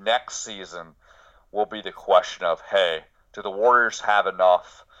think next season will be the question of, hey, do the Warriors have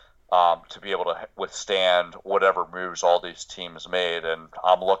enough to be able to withstand whatever moves all these teams made? And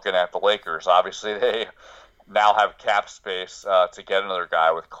I'm looking at the Lakers. Obviously, they now have cap space to get another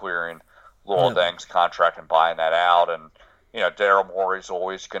guy with clearing Luol Deng's contract and buying that out. And, Daryl Morey's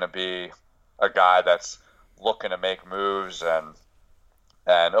always going to be a guy that's looking to make moves. And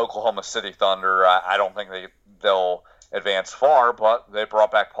Oklahoma City Thunder, I don't think they'll advance far, but they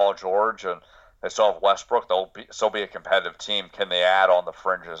brought back Paul George, and they still have Westbrook. They'll still be a competitive team. Can they add on the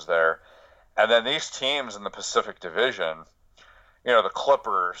fringes there? And then these teams in the Pacific Division, the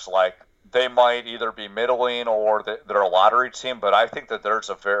Clippers, they might either be middling or they're a lottery team, but I think that there's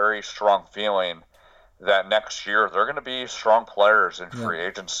a very strong feeling that next year they're going to be strong players in free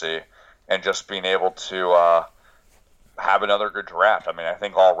agency, and just being able to have another good draft. I mean, I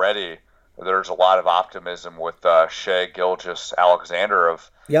think already there's a lot of optimism with Shai Gilgeous-Alexander of,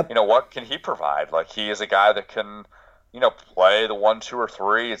 what can he provide? He is a guy that can, play the 1, 2, or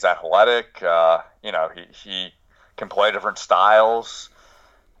 3. He's athletic. He can play different styles.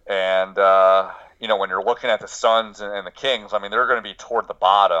 And, when you're looking at the Suns and the Kings, I mean, they're going to be toward the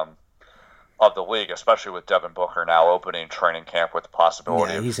bottom of the league, especially with Devin Booker now opening training camp with the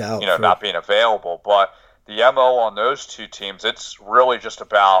possibility of, not being available. But the MO on those two teams, it's really just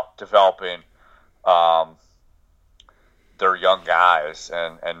about developing their young guys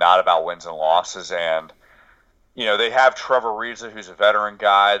and not about wins and losses. And, they have Trevor Ariza, who's a veteran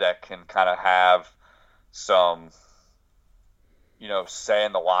guy that can kind of have some, say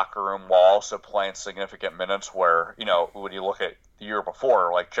in the locker room while also playing significant minutes where, when you look at the year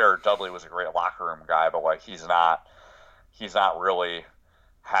before, Jared Dudley was a great locker room guy, but he's not really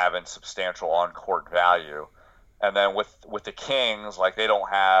having substantial on-court value. And then with the Kings, they don't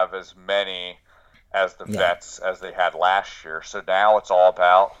have as many as the vets as they had last year. So now it's all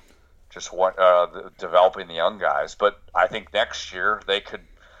about just developing the young guys. But I think next year they could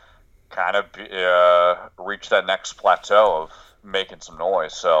kind of reach that next plateau of making some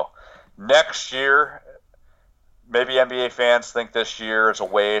noise. So next year, maybe NBA fans think this year is a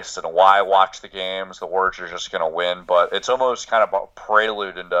waste and why watch the games? The Warriors are just going to win. But it's almost kind of a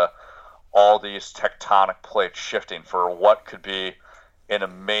prelude into all these tectonic plates shifting for what could be an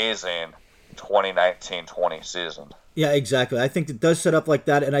amazing 2019-20 season. Yeah, exactly. I think it does set up like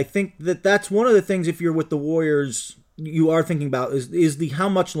that, and I think that that's one of the things, if you're with the Warriors, you are thinking about is the how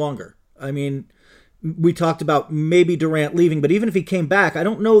much longer. I mean, we talked about maybe Durant leaving, but even if he came back, I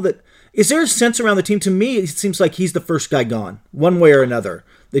don't know that. Is there a sense around the team? To me, it seems like he's the first guy gone, one way or another.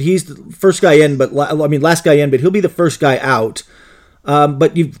 That he's the first guy in, last guy in, but he'll be the first guy out.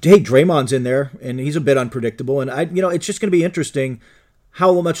 But Draymond's in there, and he's a bit unpredictable, and it's just going to be interesting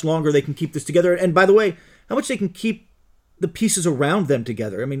how much longer they can keep this together. And by the way, how much they can keep the pieces around them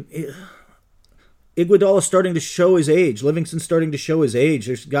together. I mean, Iguodala's starting to show his age. Livingston's starting to show his age.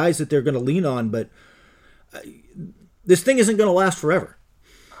 There's guys that they're going to lean on, but this thing isn't going to last forever.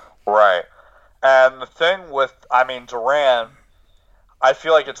 Right. And the thing with, Durant, I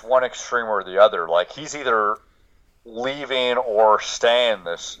feel like it's one extreme or the other. Like, he's either leaving or staying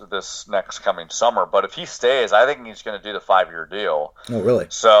this next coming summer. But if he stays, I think he's going to do the 5-year deal. Oh, really?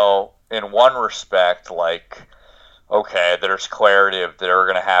 So, in one respect, like, okay, there's clarity of they're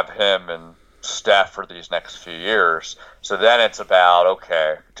going to have him and Steph for these next few years. So then it's about,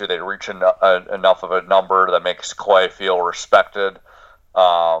 okay, do they reach enough of a number that makes Clay feel respected?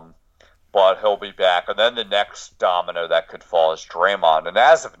 But he'll be back. And then the next domino that could fall is Draymond. And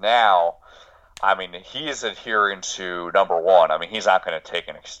as of now, he's adhering to number one. He's not going to take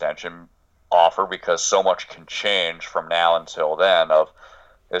an extension offer because so much can change from now until then of,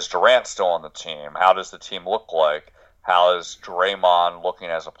 is Durant still on the team? How does the team look like? How is Draymond looking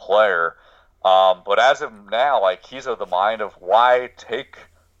as a player? But as of now, like, he's of the mind of why take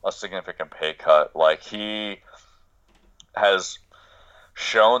a significant pay cut? Like, he has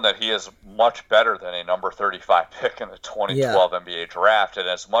shown that he is much better than a number 35 pick in the 2012 NBA draft. And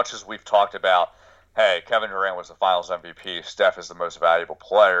as much as we've talked about, hey, Kevin Durant was the Finals MVP, Steph is the most valuable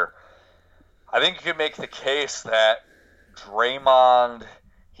player, I think you could make the case that Draymond,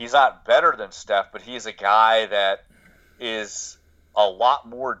 he's not better than Steph, but he's a guy that is a lot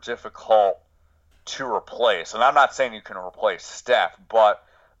more difficult to replace. And I'm not saying you can replace Steph, but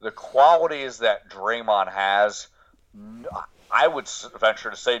the qualities that Draymond has, I would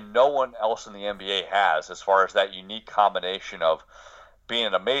venture to say no one else in the NBA has, as far as that unique combination of being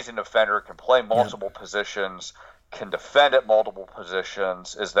an amazing defender, can play multiple positions, can defend at multiple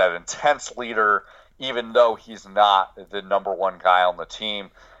positions, is that intense leader, even though he's not the number one guy on the team.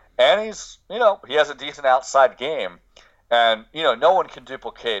 And he's, he has a decent outside game. And, no one can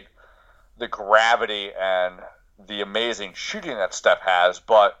duplicate the gravity and the amazing shooting that Steph has,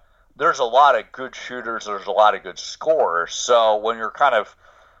 but there's a lot of good shooters, there's a lot of good scorers. So when you're kind of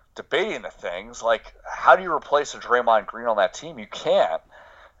debating the things, like, how do you replace a Draymond Green on that team? You can't.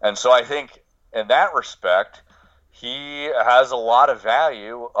 And so I think in that respect, he has a lot of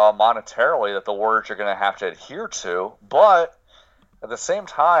value monetarily that the Warriors are going to have to adhere to. But at the same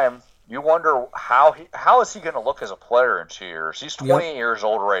time, you wonder how is he going to look as a player in 2 years? He's 28 years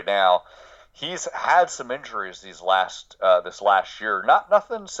old right now. He's had some injuries this last year.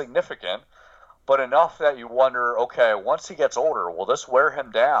 Nothing significant, but enough that you wonder, okay, once he gets older, will this wear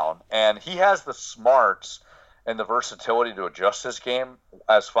him down? And he has the smarts and the versatility to adjust his game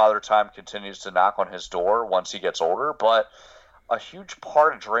as Father Time continues to knock on his door once he gets older. But a huge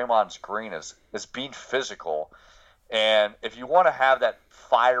part of Draymond's Green is being physical. And if you want to have that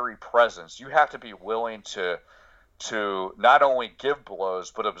fiery presence, you have to be willing to not only give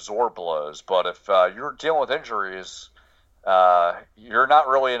blows but absorb blows. But if you're dealing with injuries, you're not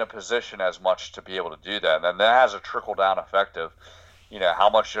really in a position as much to be able to do that. And that has a trickle-down effect of, how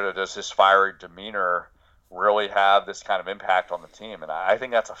much does his fiery demeanor really have this kind of impact on the team? And I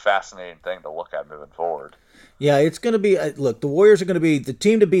think that's a fascinating thing to look at moving forward. Yeah, it's going to be, look, the Warriors are going to be the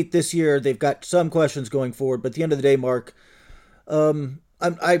team to beat this year. They've got some questions going forward, but at the end of the day, Mark,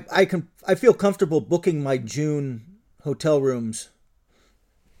 I feel comfortable booking my June hotel rooms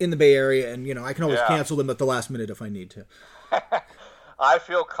in the Bay Area, and I can always cancel them at the last minute if I need to. I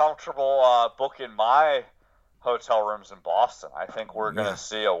feel comfortable booking my hotel rooms in Boston. I think we're going to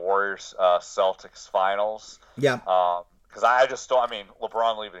see a Warriors Celtics finals. Yeah. Because I just don't.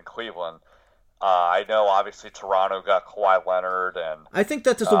 LeBron leaving Cleveland. I know, obviously, Toronto got Kawhi Leonard, and I think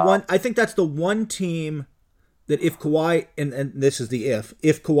that's the one. I think that's the one team that if Kawhi, and this is the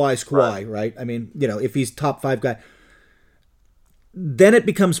if Kawhi's Kawhi, right? If he's top 5 guy, then it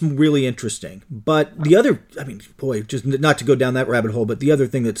becomes really interesting. But the other, just not to go down that rabbit hole, but the other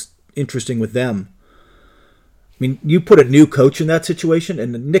thing that's interesting with them, you put a new coach in that situation,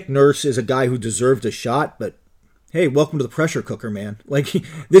 and Nick Nurse is a guy who deserved a shot, but hey, welcome to the pressure cooker, man. Like,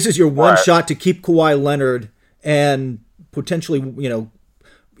 this is your one shot to keep Kawhi Leonard, and potentially,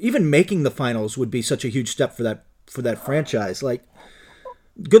 even making the finals would be such a huge step for that franchise. Like,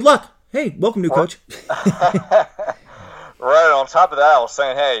 good luck. Hey, welcome, new coach. Right. On top of that, I was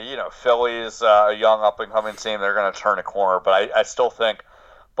saying, hey, Philly is a young up-and-coming team. They're going to turn a corner. But I still think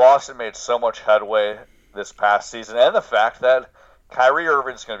Boston made so much headway this past season. And the fact that Kyrie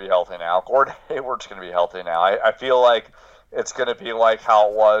Irving's going to be healthy now. Gordon Hayward's going to be healthy now. I feel like it's going to be like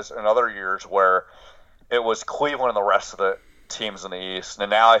how it was in other years where it was Cleveland and the rest of the teams in the East. And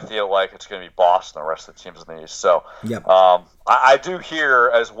now I feel like it's going to be Boston and the rest of the teams in the East. So I do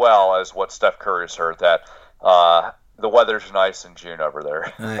hear, as well as what Steph Curry has heard, that the weather's nice in June over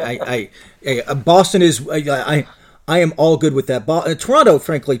there. Boston is. I am all good with that. Toronto,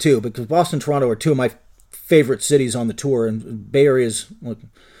 frankly, too, because Boston and Toronto are two of my favorite cities on the tour, and Bay Area is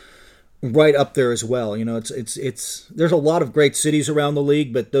right up there as well. You know, it's there's a lot of great cities around the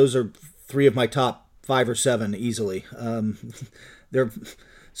league, but those are 3 of my top 5 or 7 easily.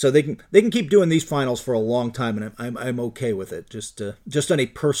 So they can keep doing these finals for a long time, and I'm okay with it. Just on a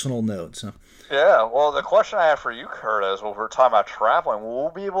personal note. So. Yeah, well, the question I have for you, Kurt, is when we're talking about traveling,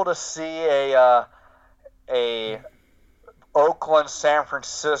 will we be able to see a Oakland, San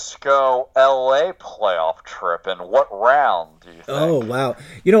Francisco, LA playoff trip, and what round do you think? Oh wow!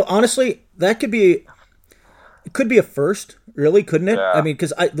 You know, honestly, it could be a first, really, couldn't it? Yeah. I mean,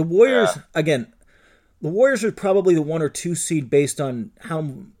 because the Warriors again. The Warriors are probably the 1 or 2 seed based on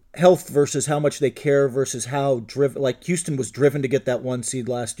how health versus how much they care versus how driven. Like Houston was driven to get that 1 seed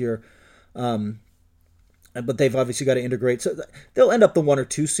last year, but they've obviously got to integrate. So they'll end up the 1 or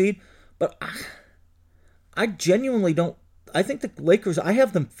 2 seed. But I genuinely don't. I think the Lakers. I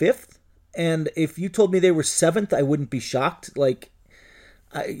have them 5th, and if you told me they were 7th, I wouldn't be shocked. Like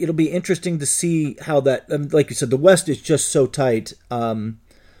it'll be interesting to see how that. Like you said, the West is just so tight.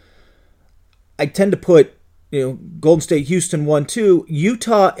 I tend to put, Golden State, Houston 1-2,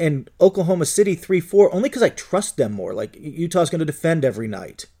 Utah and Oklahoma City 3-4, only because I trust them more. Like Utah's going to defend every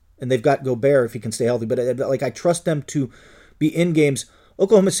night, and they've got Gobert if he can stay healthy. But I trust them to be in games.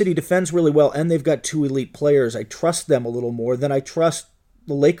 Oklahoma City defends really well, and they've got 2 elite players. I trust them a little more than I trust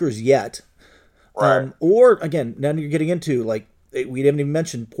the Lakers yet. Right. Or again, now you're getting into we haven't even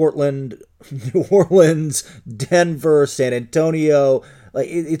mentioned Portland, New Orleans, Denver, San Antonio. Like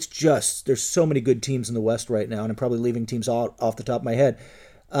it's just there's so many good teams in the West right now, and I'm probably leaving teams off the top of my head.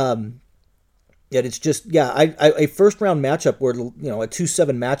 Yet it's just a first round matchup where a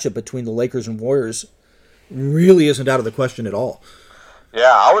 2-7 matchup between the Lakers and Warriors really isn't out of the question at all.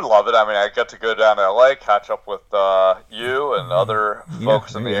 Yeah, I would love it. I mean, I get to go down to LA, catch up with you and other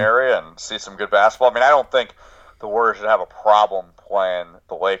folks in the area, and see some good basketball. I mean, I don't think the Warriors should have a problem playing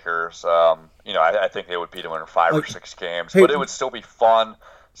the Lakers. I think they would beat them in 5 or 6 games, but it would still be fun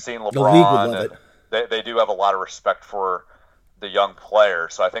seeing LeBron. The league would love it. They do have a lot of respect for the young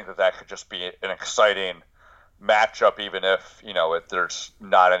players, so I think that could just be an exciting matchup, even if there's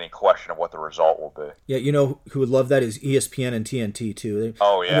not any question of what the result will be. Yeah, who would love that is ESPN and TNT too.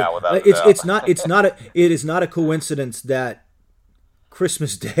 Oh yeah, it is not a coincidence that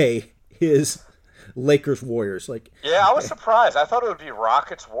Christmas Day is Lakers Warriors. I was surprised. I thought it would be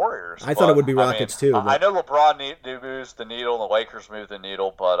Rockets Warriors. I thought it would be Rockets too. I know LeBron moves the needle and the Lakers move the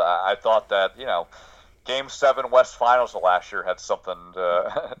needle, but I thought that Game 7 West Finals of last year had something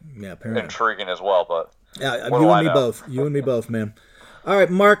intriguing as well. But you and me both, man. All right,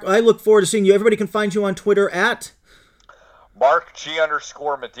 Mark. I look forward to seeing you. Everybody can find you on Twitter at Mark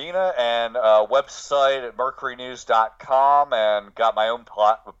G_Medina, and website at mercurynews.com, and got my own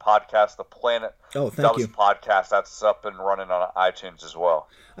podcast, The Planet Dubs Podcast. That's up and running on iTunes as well.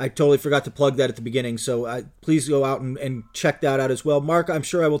 I totally forgot to plug that at the beginning, so please go out and check that out as well. Mark, I'm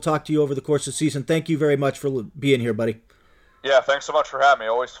sure I will talk to you over the course of the season. Thank you very much for being here, buddy. Yeah, thanks so much for having me.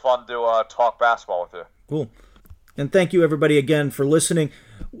 Always fun to talk basketball with you. Cool. And thank you, everybody, again, for listening.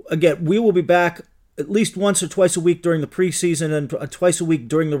 Again, we will be back at least once or twice a week during the preseason and twice a week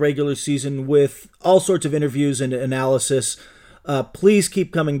during the regular season with all sorts of interviews and analysis. Please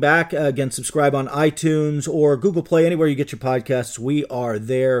keep coming back. Again, subscribe on iTunes or Google Play, anywhere you get your podcasts. We are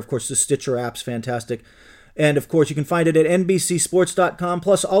there. Of course, the Stitcher app's fantastic. And, of course, you can find it at NBCSports.com,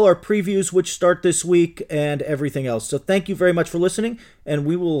 plus all our previews, which start this week, and everything else. So thank you very much for listening, and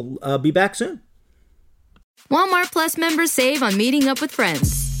we will be back soon. Walmart Plus members save on meeting up with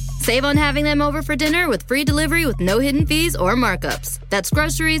friends. Save on having them over for dinner with free delivery with no hidden fees or markups. That's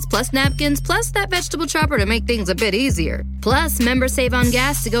groceries, plus napkins, plus that vegetable chopper to make things a bit easier. Plus, members save on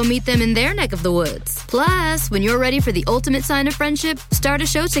gas to go meet them in their neck of the woods. Plus, when you're ready for the ultimate sign of friendship, start a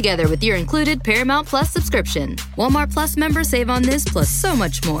show together with your included Paramount Plus subscription. Walmart Plus members save on this, plus so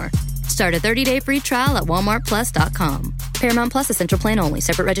much more. Start a 30-day free trial at walmartplus.com. Paramount Plus Essential Plan only.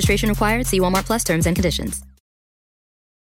 Separate registration required. See Walmart Plus terms and conditions.